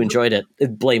 Even if you enjoyed it,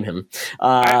 blame him.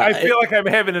 I feel like I'm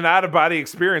having an out-of-body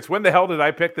experience. When the hell did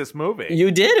I pick this movie?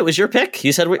 You did. It was your pick.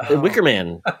 You said Wicker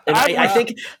Man. And I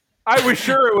think I was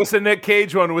sure it was the Nick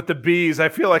Cage one with the bees. I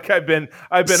feel like I've been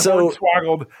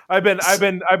hornswoggled.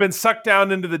 I've been sucked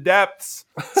down into the depths.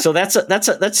 So that's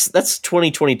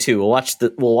 2022.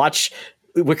 We'll watch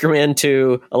Wicker Man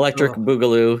 2, Electric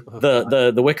Boogaloo,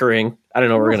 the Wickering. I don't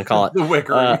know what we're gonna call it. The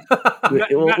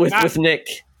Wickering with Nick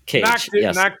Cage.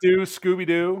 Knock-do,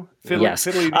 Scooby-Doo,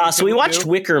 Fiddly-doo. So we watched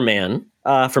Wicker Man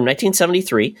from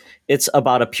 1973. It's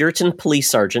about a Puritan police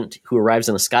sergeant who arrives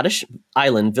in a Scottish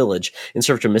island village in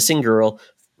search of a missing girl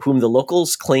whom the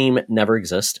locals claim never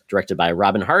exists. Directed by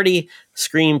Robin Hardy,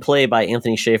 screenplay by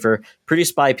Anthony Schaefer,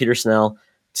 produced by Peter Snell,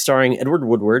 starring Edward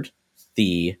Woodward,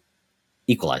 the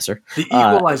Equalizer. The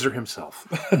Equalizer himself.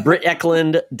 Britt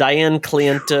Eklund, Diane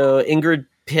Cliento, Ingrid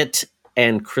Pitt,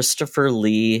 and Christopher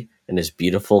Lee and his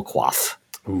beautiful coif.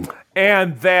 Ooh.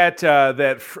 And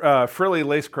that frilly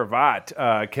lace cravat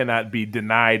cannot be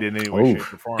denied in any way,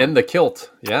 shape, or form. And the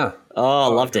kilt, yeah.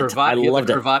 Oh, loved it. I loved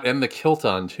it. Cravat and the kilt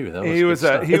on too. That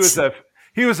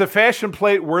he was a fashion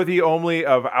plate worthy only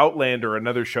of Outlander,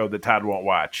 another show that Todd won't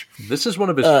watch. This is one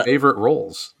of his favorite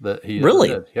roles that he really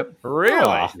did. Yep. Really?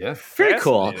 Oh, yeah. Very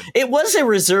cool. It was a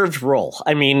reserved role.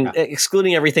 I mean,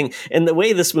 excluding everything and the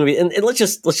way this movie. And let's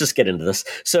just get into this.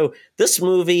 So this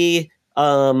movie,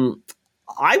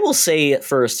 I will say at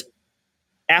first,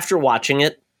 after watching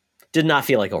it, did not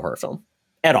feel like a horror film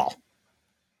at all.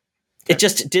 It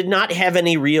just did not have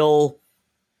any real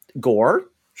gore.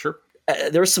 Sure.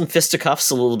 there was some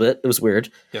fisticuffs a little bit. It was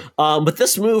weird. Yep. But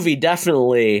this movie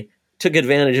definitely took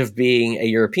advantage of being a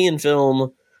European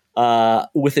film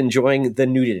with enjoying the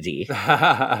nudity.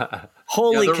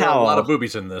 Holy there cow. were a lot of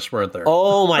boobies in this, weren't there?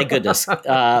 Oh my goodness.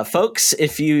 Folks,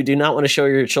 if you do not want to show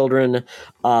your children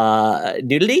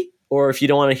nudity, or if you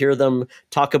don't want to hear them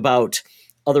talk about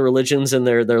other religions and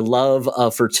their love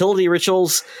of fertility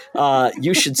rituals,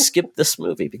 you should skip this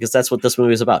movie, because that's what this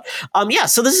movie is about.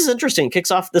 So this is interesting. It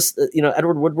kicks off this,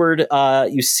 Edward Woodward,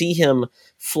 you see him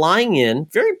flying in,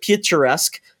 very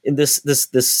picturesque, in this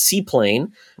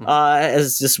seaplane,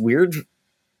 as this weird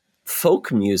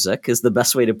folk music is the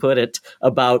best way to put it,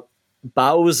 about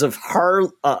boughs of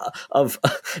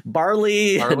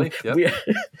barley. And, yep.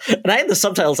 and I had the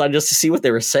subtitles on just to see what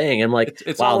they were saying. I'm like,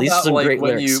 it's wow, all these are about, some like, great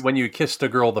when lyrics. you kissed a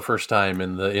girl the first time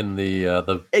in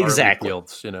the Exactly. barley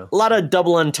fields, A lot of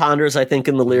double entendres, I think,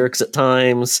 in the lyrics at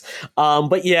times.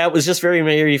 But yeah, it was just very,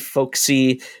 very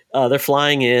folksy. They're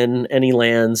flying in, and he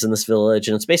lands in this village,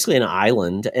 and it's basically an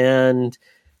island, and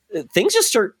things just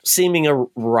start seeming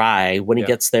awry when he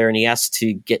gets there, and he has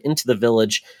to get into the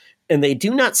village, and they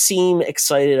do not seem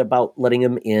excited about letting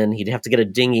him in. He'd have to get a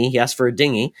dinghy. He asked for a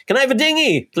dinghy. Can I have a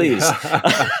dinghy, please?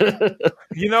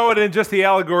 You know what? And just the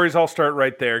allegories all start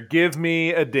right there. Give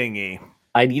me a dinghy.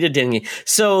 I need a dinghy.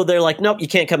 So they're like, nope, you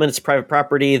can't come in. It's private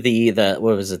property. The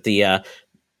what was it? The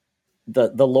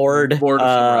Lord of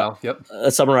Summerisle, yep.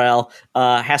 Summerisle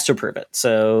has to approve it.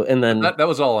 So, and then that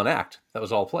was all an act. That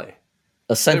was all play.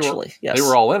 Essentially, yes. They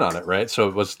were all in on it, right?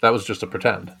 So that was just a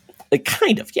pretend.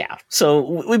 Kind of, yeah.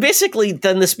 So we basically,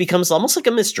 then this becomes almost like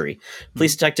a mystery.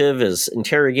 Police detective is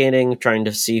interrogating, trying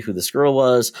to see who this girl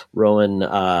was. Rowan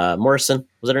Morrison.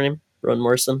 Was that her name? Rowan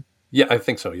Morrison? Yeah, I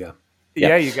think so, yeah.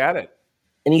 Yeah, you got it.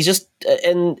 And he's just,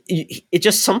 and it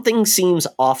just, something seems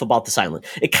off about this island.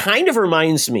 It kind of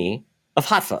reminds me of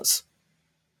Hot Fuzz.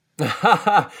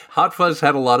 Hot Fuzz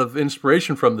had a lot of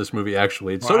inspiration from this movie,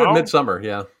 actually. So did Midsummer,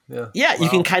 yeah. Yeah, you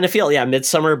can kind of feel,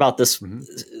 Midsummer, about this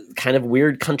kind of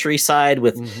weird countryside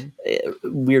with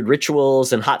weird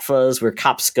rituals, and Hot Fuzz, where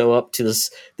cops go up to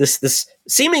this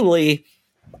seemingly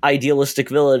idealistic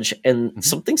village, and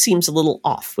something seems a little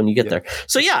off when you get there.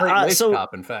 So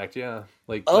Cop, in fact, yeah.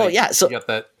 So you got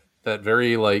that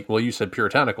very, like, well, you said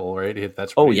puritanical, right?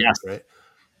 That's right?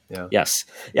 Yeah. Yes.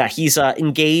 Yeah. He's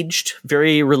engaged,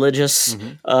 very religious.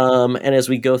 And as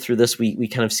we go through this, we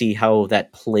kind of see how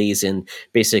that plays in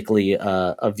basically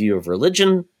a view of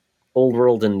religion, old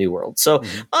world and new world. So,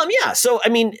 So, I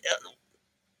mean,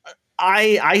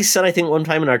 I said, I think one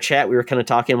time in our chat, we were kind of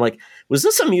talking, I'm like, was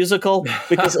this a musical?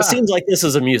 Because it seems like this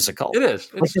is a musical. It is.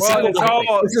 This is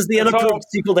the unapproved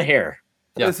sequel to Hair.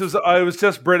 Yeah. It was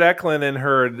just Britt Eklund and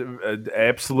her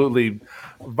absolutely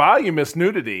voluminous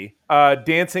nudity,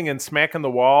 dancing and smacking the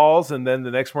walls, and then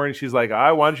the next morning she's like,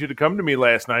 "I wanted you to come to me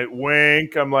last night."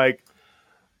 Wink. I'm like,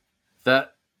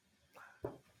 that.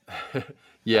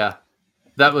 Yeah,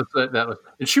 that was,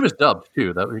 and she was dubbed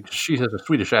too. She has a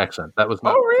Swedish accent. That was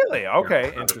not. Oh, really? Okay,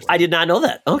 interesting. I did not know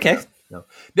that. Okay. No.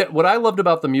 What I loved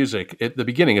about the music at the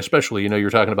beginning, especially, you're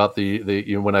talking about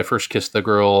the when I first kissed the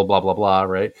girl, blah blah blah,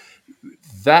 right?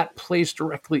 That plays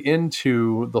directly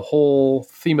into the whole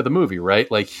theme of the movie,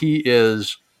 right? Like, he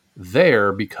is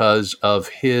there because of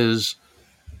his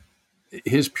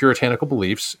puritanical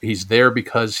beliefs. He's there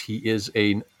because he is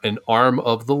an arm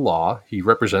of the law. He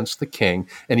represents the king,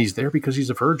 and he's there because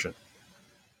he's a virgin.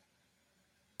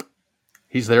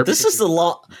 He's there. This is the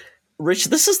law. Rich,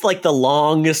 this is like the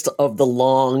longest of the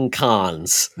long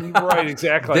cons. Right,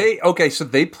 exactly. So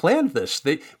they planned this.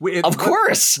 Of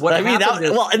course.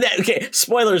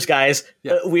 Spoilers, guys.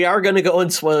 Yeah. We are going to go in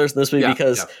spoilers in this movie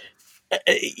because...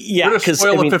 We're going to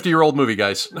spoil a 50-year-old movie,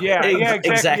 guys. Yeah,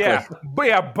 exactly. Yeah.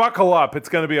 But buckle up. It's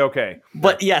going to be okay.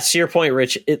 But yes, to your point,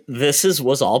 Rich, this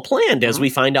was all planned, as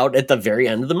we find out at the very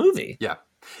end of the movie. Yeah.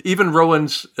 Even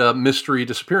Rowan's mystery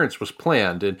disappearance was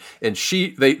planned, and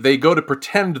they go to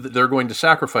pretend that they're going to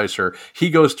sacrifice her. He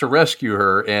goes to rescue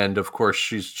her, and of course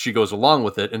she goes along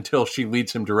with it until she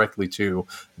leads him directly to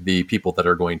the people that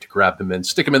are going to grab him and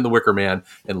stick him in the Wicker Man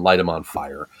and light him on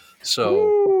fire.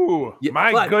 So,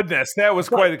 my goodness, that was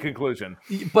quite a conclusion.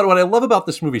 But what I love about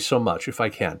this movie so much, if I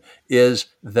can, is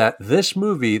that this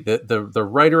movie, the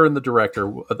writer and the director,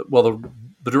 well,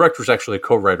 the director is actually a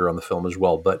co-writer on the film as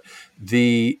well, but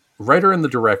the writer and the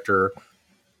director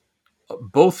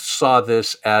both saw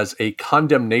this as a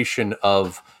condemnation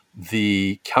of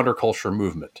the counterculture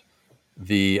movement.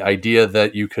 The idea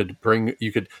that you could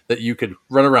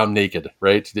run around naked,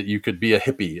 right? That you could be a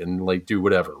hippie and like do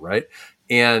whatever, right?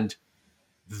 And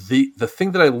the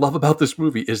thing that I love about this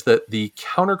movie is that the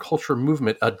counterculture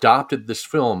movement adopted this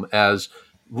film as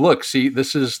look, see,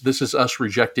 this is us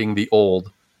rejecting the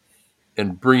old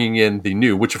and bringing in the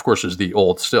new, which of course is the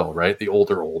old still, right? The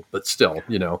older old, but still,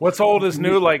 What's old is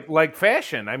new, like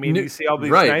fashion. I mean, you see all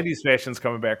these 90s fashions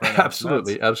coming back right now.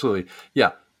 Absolutely.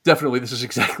 Yeah, definitely. This is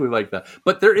exactly like that.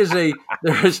 But there's a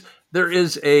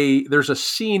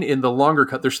scene in the longer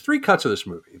cut. There's 3 cuts of this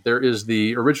movie. There is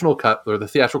the original cut, or the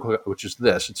theatrical cut, which is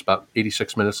this. It's about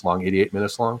 86 minutes long, 88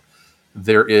 minutes long.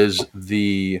 There is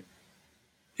the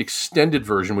extended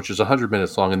version, which is 100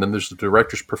 minutes long, and then there's the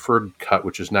director's preferred cut,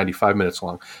 which is 95 minutes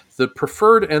long. The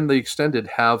preferred and the extended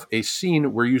have a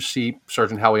scene where you see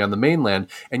Sergeant Howie on the mainland,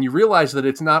 and you realize that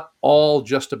it's not all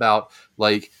just about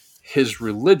like his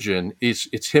religion.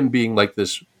 It's him being like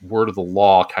this word of the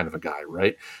law kind of a guy,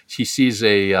 right? He sees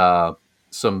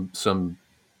some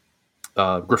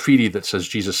graffiti that says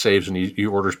Jesus saves, and he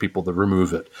orders people to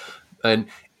remove it, and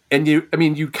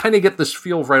you kind of get this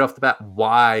feel right off the bat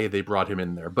why they brought him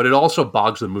in there, but it also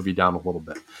bogs the movie down a little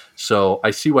bit. So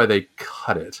I see why they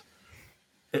cut it.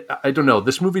 I don't know.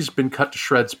 This movie's been cut to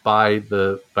shreds by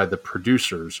the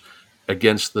producers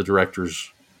against the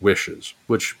director's wishes,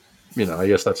 which, I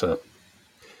guess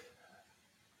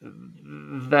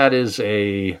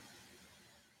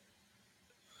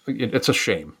it's a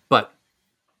shame. But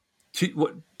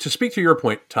to speak to your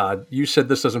point, Todd, you said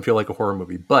this doesn't feel like a horror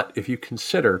movie, but if you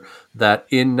consider that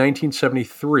by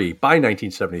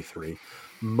 1973,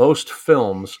 most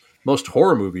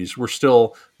horror movies were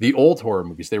still the old horror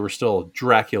movies. They were still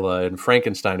Dracula and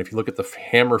Frankenstein. If you look at the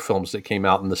Hammer films that came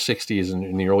out in the 60s and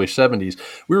in the early 70s,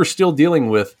 we were still dealing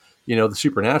with, the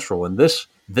supernatural. And this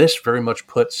very much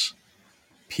puts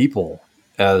people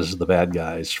as the bad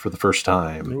guys for the first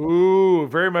time. Ooh,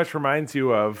 very much reminds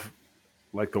you of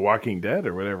like The Walking Dead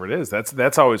or whatever it is.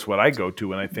 That's always what I go to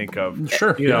when I think of,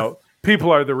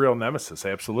 people are the real nemesis.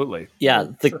 Absolutely. Yeah.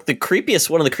 One of the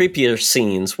creepier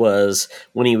scenes was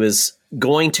when he was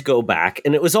going to go back.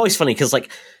 And it was always funny because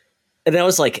and I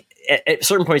was like, at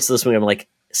certain points of this movie, I'm like,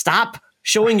 stop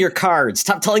showing your cards.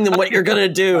 Stop telling them what you're going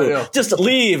to do. Just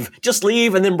leave,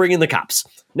 and then bring in the cops.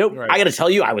 Nope. Right. I got to tell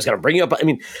you, I was going to bring you up. I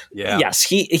mean, yes,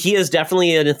 he is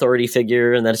definitely an authority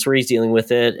figure, and that's where he's dealing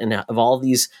with it. And of all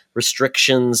these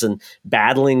restrictions and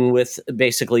battling with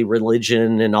basically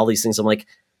religion and all these things, I'm like,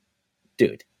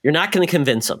 dude, you're not going to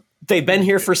convince them. They've been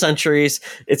here for centuries.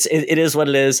 It is what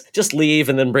it is. Just leave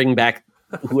and then bring back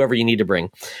whoever you need to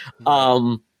bring.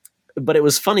 But it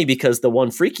was funny because the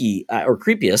one freaky or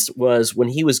creepiest was when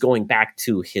he was going back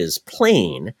to his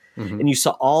plane, and you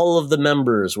saw all of the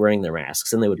members wearing their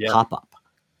masks and they would pop up.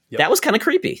 Yep. That was kind of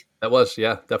creepy. That was,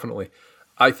 definitely.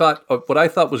 What I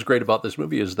thought was great about this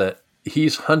movie is that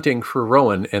he's hunting for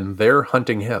Rowan and they're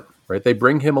hunting him, right? They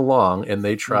bring him along and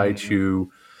they try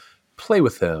to play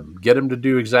with him, get him to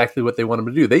do exactly what they want him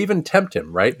to do. They even tempt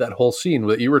him, right? That whole scene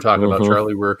that you were talking about,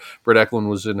 Charlie, where Britt Eklund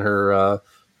was in her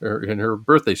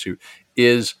birthday suit,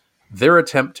 is their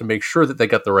attempt to make sure that they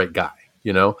got the right guy.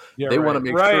 They want to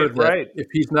make sure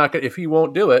that if he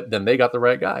won't do it, then they got the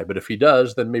right guy. But if he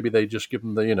does, then maybe they just give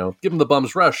him the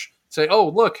bum's rush. Say, oh,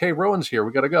 look, hey, Rowan's here.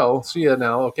 We got to go. See you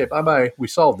now. Okay, bye-bye. We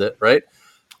solved it, right?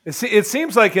 It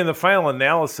seems like in the final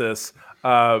analysis,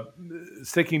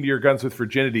 sticking to your guns with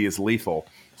virginity is lethal.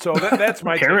 So that's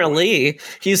my apparently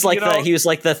he was like the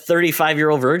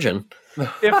 35-year-old virgin.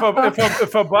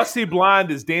 If a busty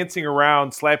blonde is dancing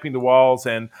around, slapping the walls,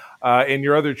 and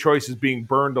your other choice is being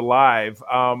burned alive,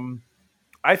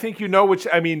 I think you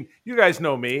guys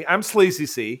know me. I'm Sleazy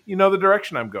C. You know the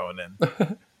direction I'm going in.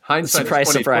 Hindsight is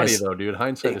 2020, though, dude.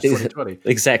 Hindsight is 2020.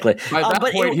 Exactly. By that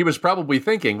point, he was probably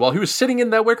thinking, while he was sitting in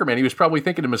that Wicker Man, he was probably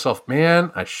thinking to himself,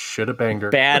 man, I should have banged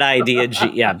her. Bad idea,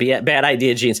 bad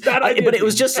idea, Jeans. But it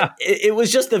was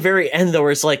just the very end, though,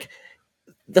 where it's like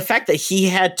the fact that he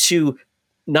had to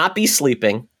not be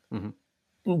sleeping,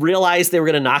 realize they were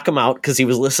going to knock him out because he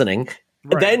was listening,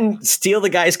 then steal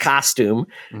the guy's costume,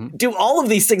 do all of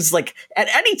these things. Like at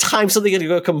any time something could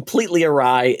go completely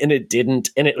awry, and it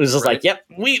didn't. And it was just like, yep,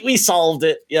 we solved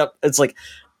it. Yep. It's like,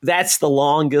 that's the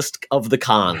longest of the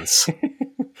cons.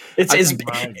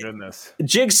 My goodness.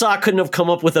 Jigsaw couldn't have come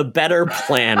up with a better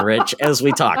plan, Rich, as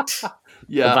we talked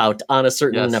about on a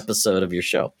certain episode of your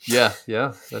show. Yeah,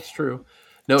 that's true.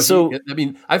 No,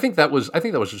 I think that was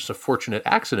just a fortunate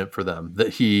accident for them that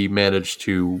he managed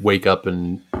to wake up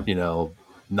and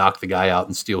knock the guy out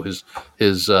and steal his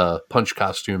punch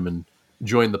costume and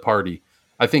join the party.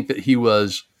 I think that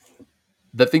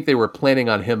they were planning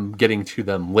on him getting to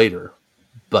them later,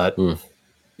 but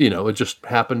it just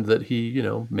happened that he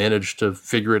managed to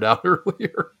figure it out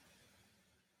earlier.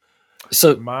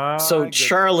 So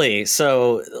Charlie,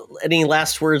 any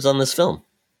last words on this film?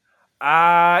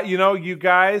 You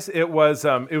guys, it was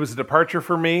a departure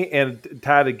for me, and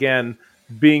Todd, again,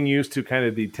 being used to kind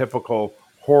of the typical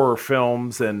horror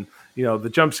films and, the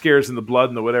jump scares and the blood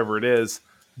and the whatever it is,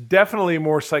 definitely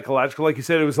more psychological. Like you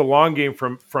said, it was a long game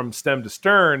from stem to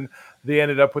stern. They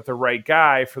ended up with the right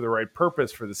guy for the right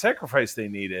purpose for the sacrifice they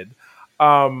needed.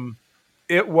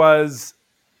 It was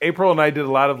April and I did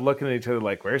a lot of looking at each other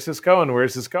like, where's this going?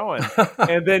 Where's this going?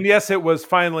 And then, yes, it was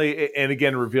finally, and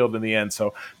again, revealed in the end.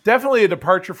 So definitely a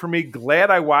departure for me.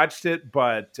 Glad I watched it,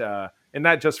 but, and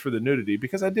not just for the nudity,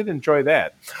 because I did enjoy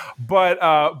that. But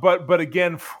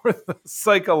again, for the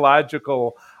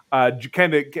psychological,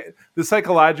 the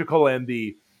psychological and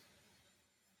the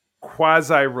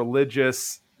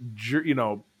quasi-religious,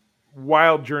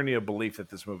 wild journey of belief that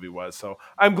this movie was. So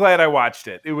I'm glad I watched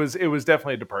it. It was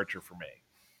definitely a departure for me.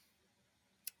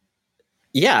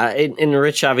 Yeah, and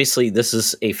Rich, obviously, this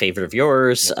is a favorite of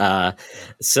yours.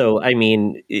 So, I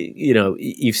mean,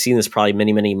 you've seen this probably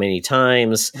many, many, many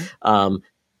times. Did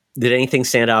anything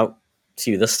stand out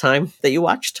to you this time that you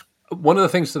watched? One of the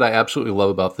things that I absolutely love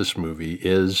about this movie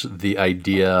is the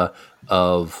idea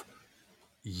of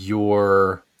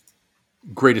your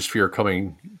greatest fear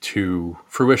coming to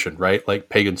fruition, right? Like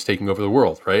pagans taking over the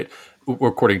world, right?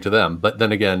 According to them. But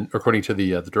then again, according to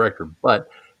the director. But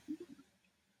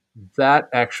that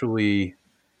actually,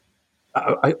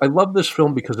 I love this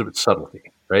film because of its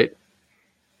subtlety, right?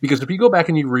 Because if you go back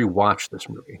and you rewatch this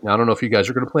movie, now I don't know if you guys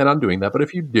are going to plan on doing that, but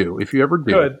if you ever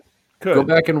do, go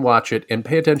back and watch it and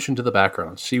pay attention to the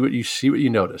background. See what you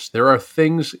notice. There are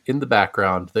things in the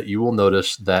background that you will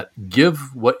notice that give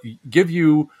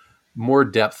you more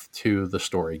depth to the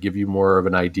story, give you more of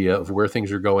an idea of where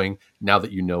things are going now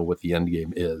that you know what the end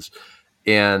game is.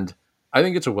 And I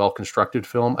think it's a well-constructed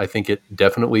film. I think it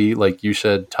definitely, like you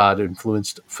said, Todd,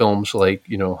 influenced films like,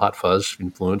 Hot Fuzz,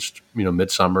 influenced,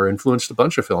 Midsommar, influenced a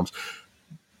bunch of films.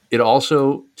 It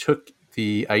also took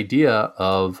the idea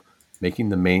of making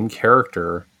the main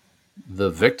character the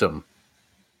victim.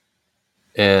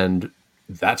 And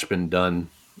that's been done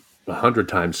 100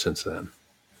 times since then.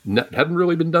 Hadn't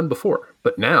really been done before.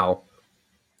 But now,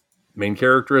 main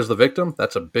character is the victim.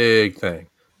 That's a big thing.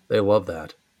 They love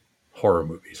that. Horror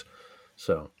movies.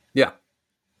 So, yeah.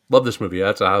 Love this movie.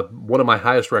 That's one of my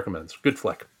highest recommends. Good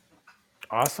flick.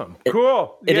 Awesome.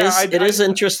 Cool. It is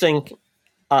interesting.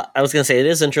 I was going to say, it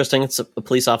is interesting. It's a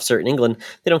police officer in England.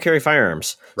 They don't carry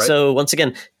firearms. Right. So, once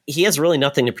again, he has really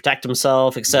nothing to protect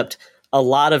himself except a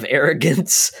lot of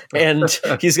arrogance, and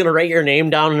he's going to write your name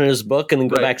down in his book and then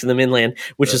go back to the mainland,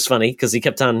 which is funny because he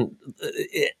kept on.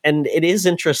 And it is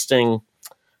interesting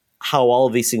how all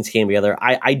of these things came together.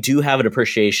 I do have an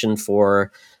appreciation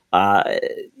for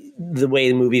the way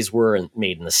the movies were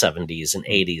made in the 70s and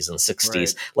 80s and 60s.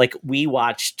 Right. Like we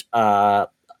watched, what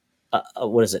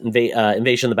is it?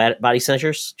 Invasion of the Body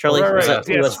Snatchers, Charlie? Right.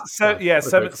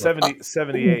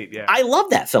 78. Yeah. I love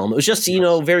that film. It was just,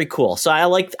 very cool. So I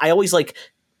always like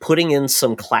putting in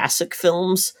some classic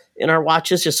films in our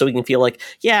watches just so we can feel like,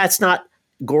 yeah, it's not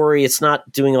gory, it's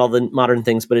not doing all the modern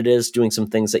things, but it is doing some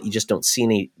things that you just don't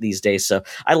see these days. So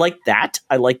I like that.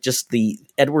 I like just the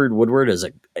Edward Woodward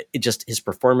his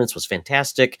performance was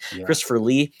fantastic. Yeah. Christopher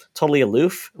Lee, totally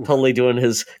aloof, totally doing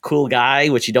his cool guy,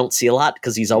 which you don't see a lot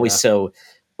because he's always so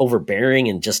overbearing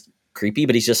and just creepy,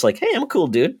 but he's just like, hey, I'm a cool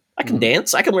dude. I can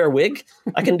dance. I can wear a wig.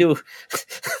 I can do.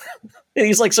 And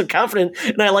he's like so confident.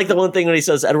 And I like the one thing when he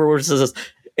says, Edward Woodward says,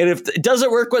 and if it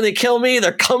doesn't work when they kill me,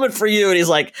 they're coming for you. And he's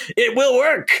like, it will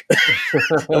work.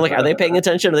 I'm like, are they paying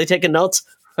attention? Are they taking notes?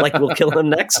 Like, we'll kill him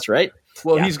next, right?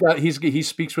 Well, he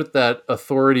speaks with that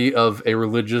authority of a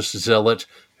religious zealot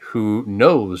who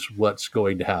knows what's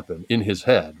going to happen in his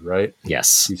head, right?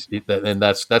 Yes. And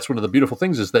that's one of the beautiful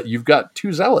things is that you've got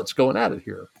two zealots going at it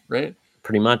here, right?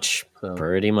 Pretty much,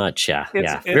 yeah.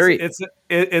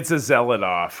 It's a zealot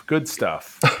off. Good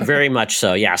stuff. Very much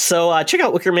so, yeah. So check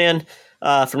out Wicker Man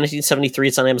from 1973.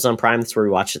 It's on Amazon Prime. That's where we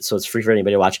watch it, so it's free for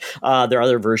anybody to watch. There are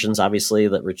other versions, obviously,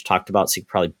 that Rich talked about, so you can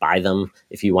probably buy them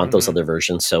if you want those other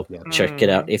versions. So check it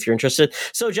out if you're interested.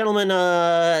 So, gentlemen,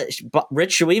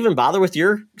 Rich, should we even bother with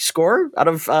your score out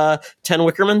of 10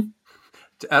 Wickerman?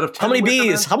 Out of 10 How many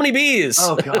bees? How many bees?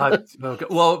 Oh God.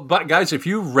 Well, but guys, if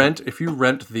you rent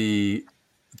the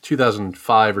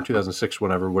 2005 or 2006,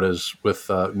 whenever, what is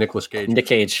with Nick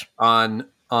Cage on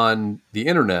the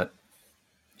internet,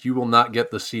 you will not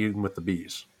get the scene with the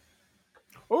bees.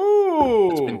 Ooh,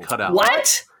 it's been cut out.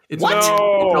 What? It's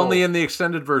only in the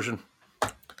extended version.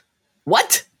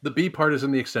 What? The bee part is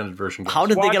in the extended version. Guys. How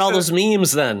did they get all those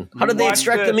memes then? How did they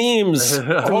extract the memes?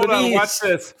 Hold on, watch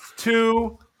this.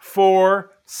 2,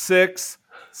 4, 6,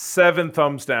 7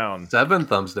 thumbs down. 7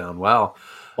 thumbs down. Wow.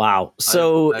 Wow.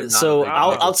 So I'm not so a big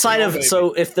out- fan. outside No, of baby.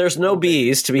 so if there's no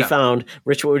bees to be Yeah. found,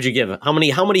 Rich, what would you give it? How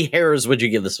many hairs would you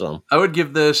give this film? I would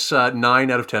give this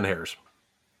 9 out of 10 hairs.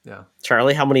 Yeah.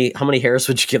 Charlie, how many hairs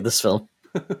would you give this film?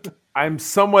 I'm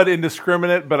somewhat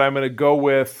indiscriminate, but I'm going to go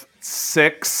with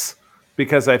 6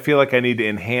 because I feel like I need to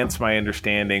enhance my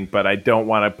understanding, but I don't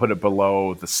want to put it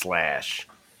below the slash.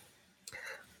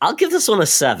 I'll give this one a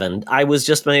 7. I was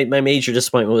just my major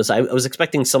disappointment was I was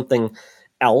expecting something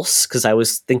else because I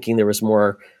was thinking there was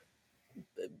more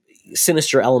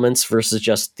sinister elements versus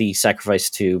just the sacrifice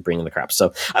to bring in the crap.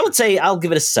 So I would say I'll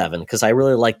give it a 7 because I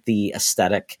really like the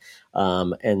aesthetic.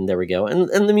 And there we go. And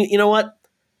you know what,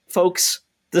 folks.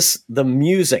 The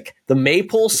music, the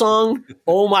maypole song.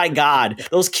 Oh my God,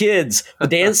 those kids, the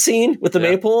dance scene with the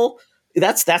maypole.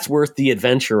 That's worth the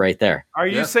adventure right there. Are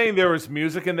you Yeah. saying there was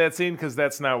music in that scene? Because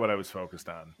that's not what I was focused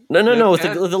on. No, with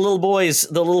Yeah. the little boys,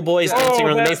 dancing Oh,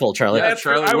 around the that's- maypole, Charlie. Yeah, That's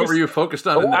Charlie, right. I what was- were you focused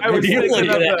on? in that I was, You thinking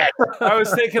look of at I was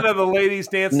thinking of the ladies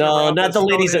dancing. No, around not the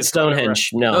ladies at Stonehenge.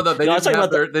 No, No, they I was didn't talking have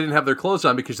about they didn't have their clothes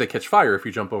on because they catch fire if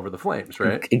you jump over the flames,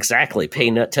 right? exactly. Pay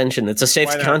no attention. It's a safe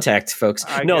Why not? contact, folks.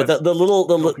 I No, guess.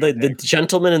 the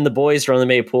gentlemen and the boys around the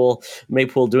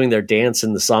maypole doing their dance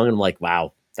in the song. And I'm like,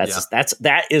 wow,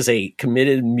 that is a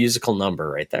committed musical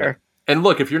number right there. And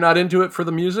look, if you're not into it for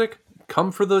the music,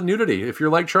 come for the nudity. If you're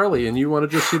like Charlie and you want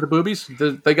to just see the boobies,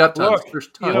 they got tons. Look, There's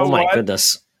you tons. know Oh my what?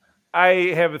 goodness.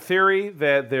 I have a theory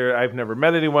that I've never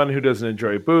met anyone who doesn't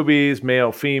enjoy boobies,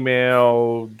 male,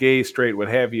 female, gay, straight, what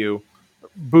have you.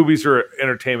 Boobies are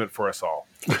entertainment for us all.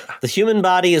 The human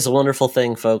body is a wonderful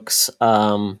thing, folks.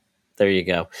 There you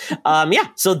go.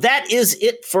 So that is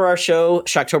it for our show.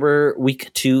 Shocktober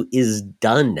week 2 is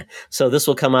done. So this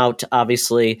will come out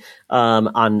obviously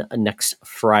on next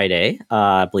Friday.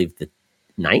 I believe the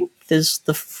 9th is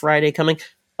the Friday coming.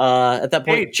 At that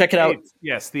point, check it out. 8th.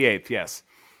 Yes, the 8th, yes.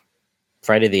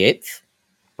 Friday the 8th.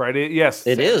 Friday, yes.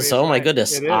 It is. Saturday Oh my 9th.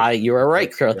 goodness. It is. You are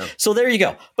right, Carl. Yeah. So there you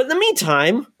go. But in the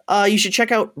meantime, you should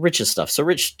check out Rich's stuff. So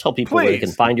Rich, tell people where they Please.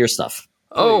 can find your stuff.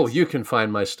 Oh, you can find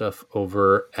my stuff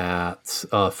over at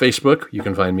Facebook. You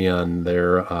can find me on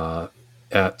there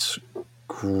at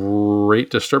Great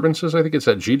Disturbances. I think it's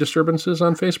at G Disturbances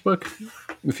on Facebook.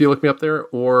 If you look me up there,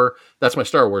 or that's my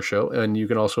Star Wars show. And you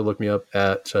can also look me up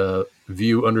at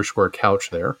view_couch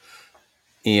there.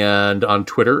 And on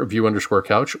Twitter,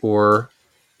 view_couch, or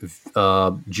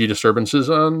G Disturbances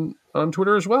on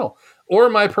Twitter as well. Or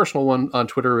my personal one on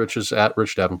Twitter, which is at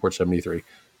Rich Davenport 73.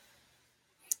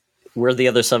 We're the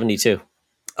other 72.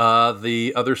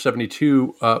 The other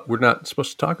 72, we're not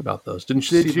supposed to talk about those. Didn't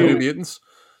you Did see you- the New Mutants?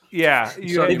 Yeah. So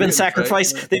They've been Right.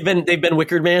 sacrificed. They've been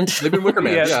Wickered Man. They've been Wicker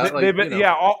Man. Yeah, Yeah, they've been,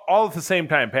 all at the same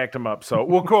time, packed them up. So,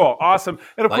 well, cool, awesome.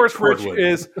 And of Like course, cordwood.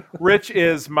 Rich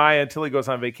is my, until he goes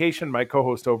on vacation, my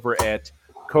co-host over at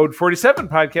Code 47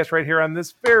 podcast right here on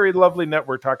this very lovely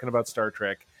network talking about Star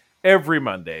Trek every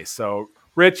Monday. So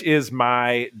Rich is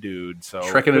my dude. So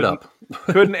Trekking it up.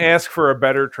 couldn't ask for a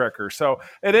better trekker. So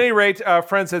at any rate,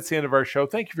 friends, that's the end of our show.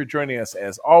 Thank you for joining us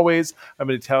as always. I'm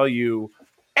going to tell you,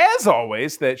 as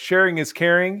always, that sharing is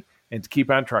caring and to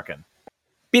keep on trucking.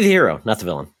 Be the hero, not the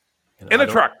villain. In a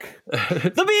truck.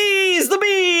 The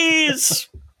bees!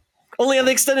 Only on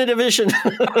the extended edition.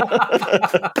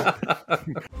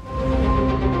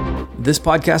 This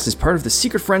podcast is part of the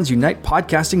Secret Friends Unite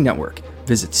podcasting network.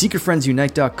 Visit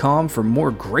secretfriendsunite.com for more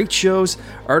great shows,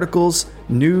 articles,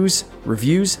 news,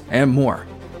 reviews, and more.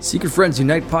 Secret Friends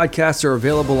Unite podcasts are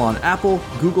available on Apple,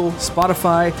 Google,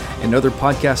 Spotify, and other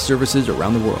podcast services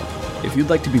around the world. If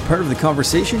you'd like to be part of the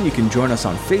conversation, you can join us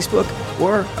on Facebook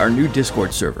or our new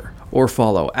Discord server, or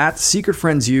follow at Secret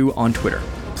Friends U on Twitter.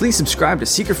 Please subscribe to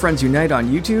Secret Friends Unite on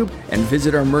YouTube and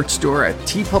visit our merch store at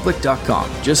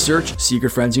tpublic.com. Just search Secret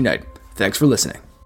Friends Unite. Thanks for listening.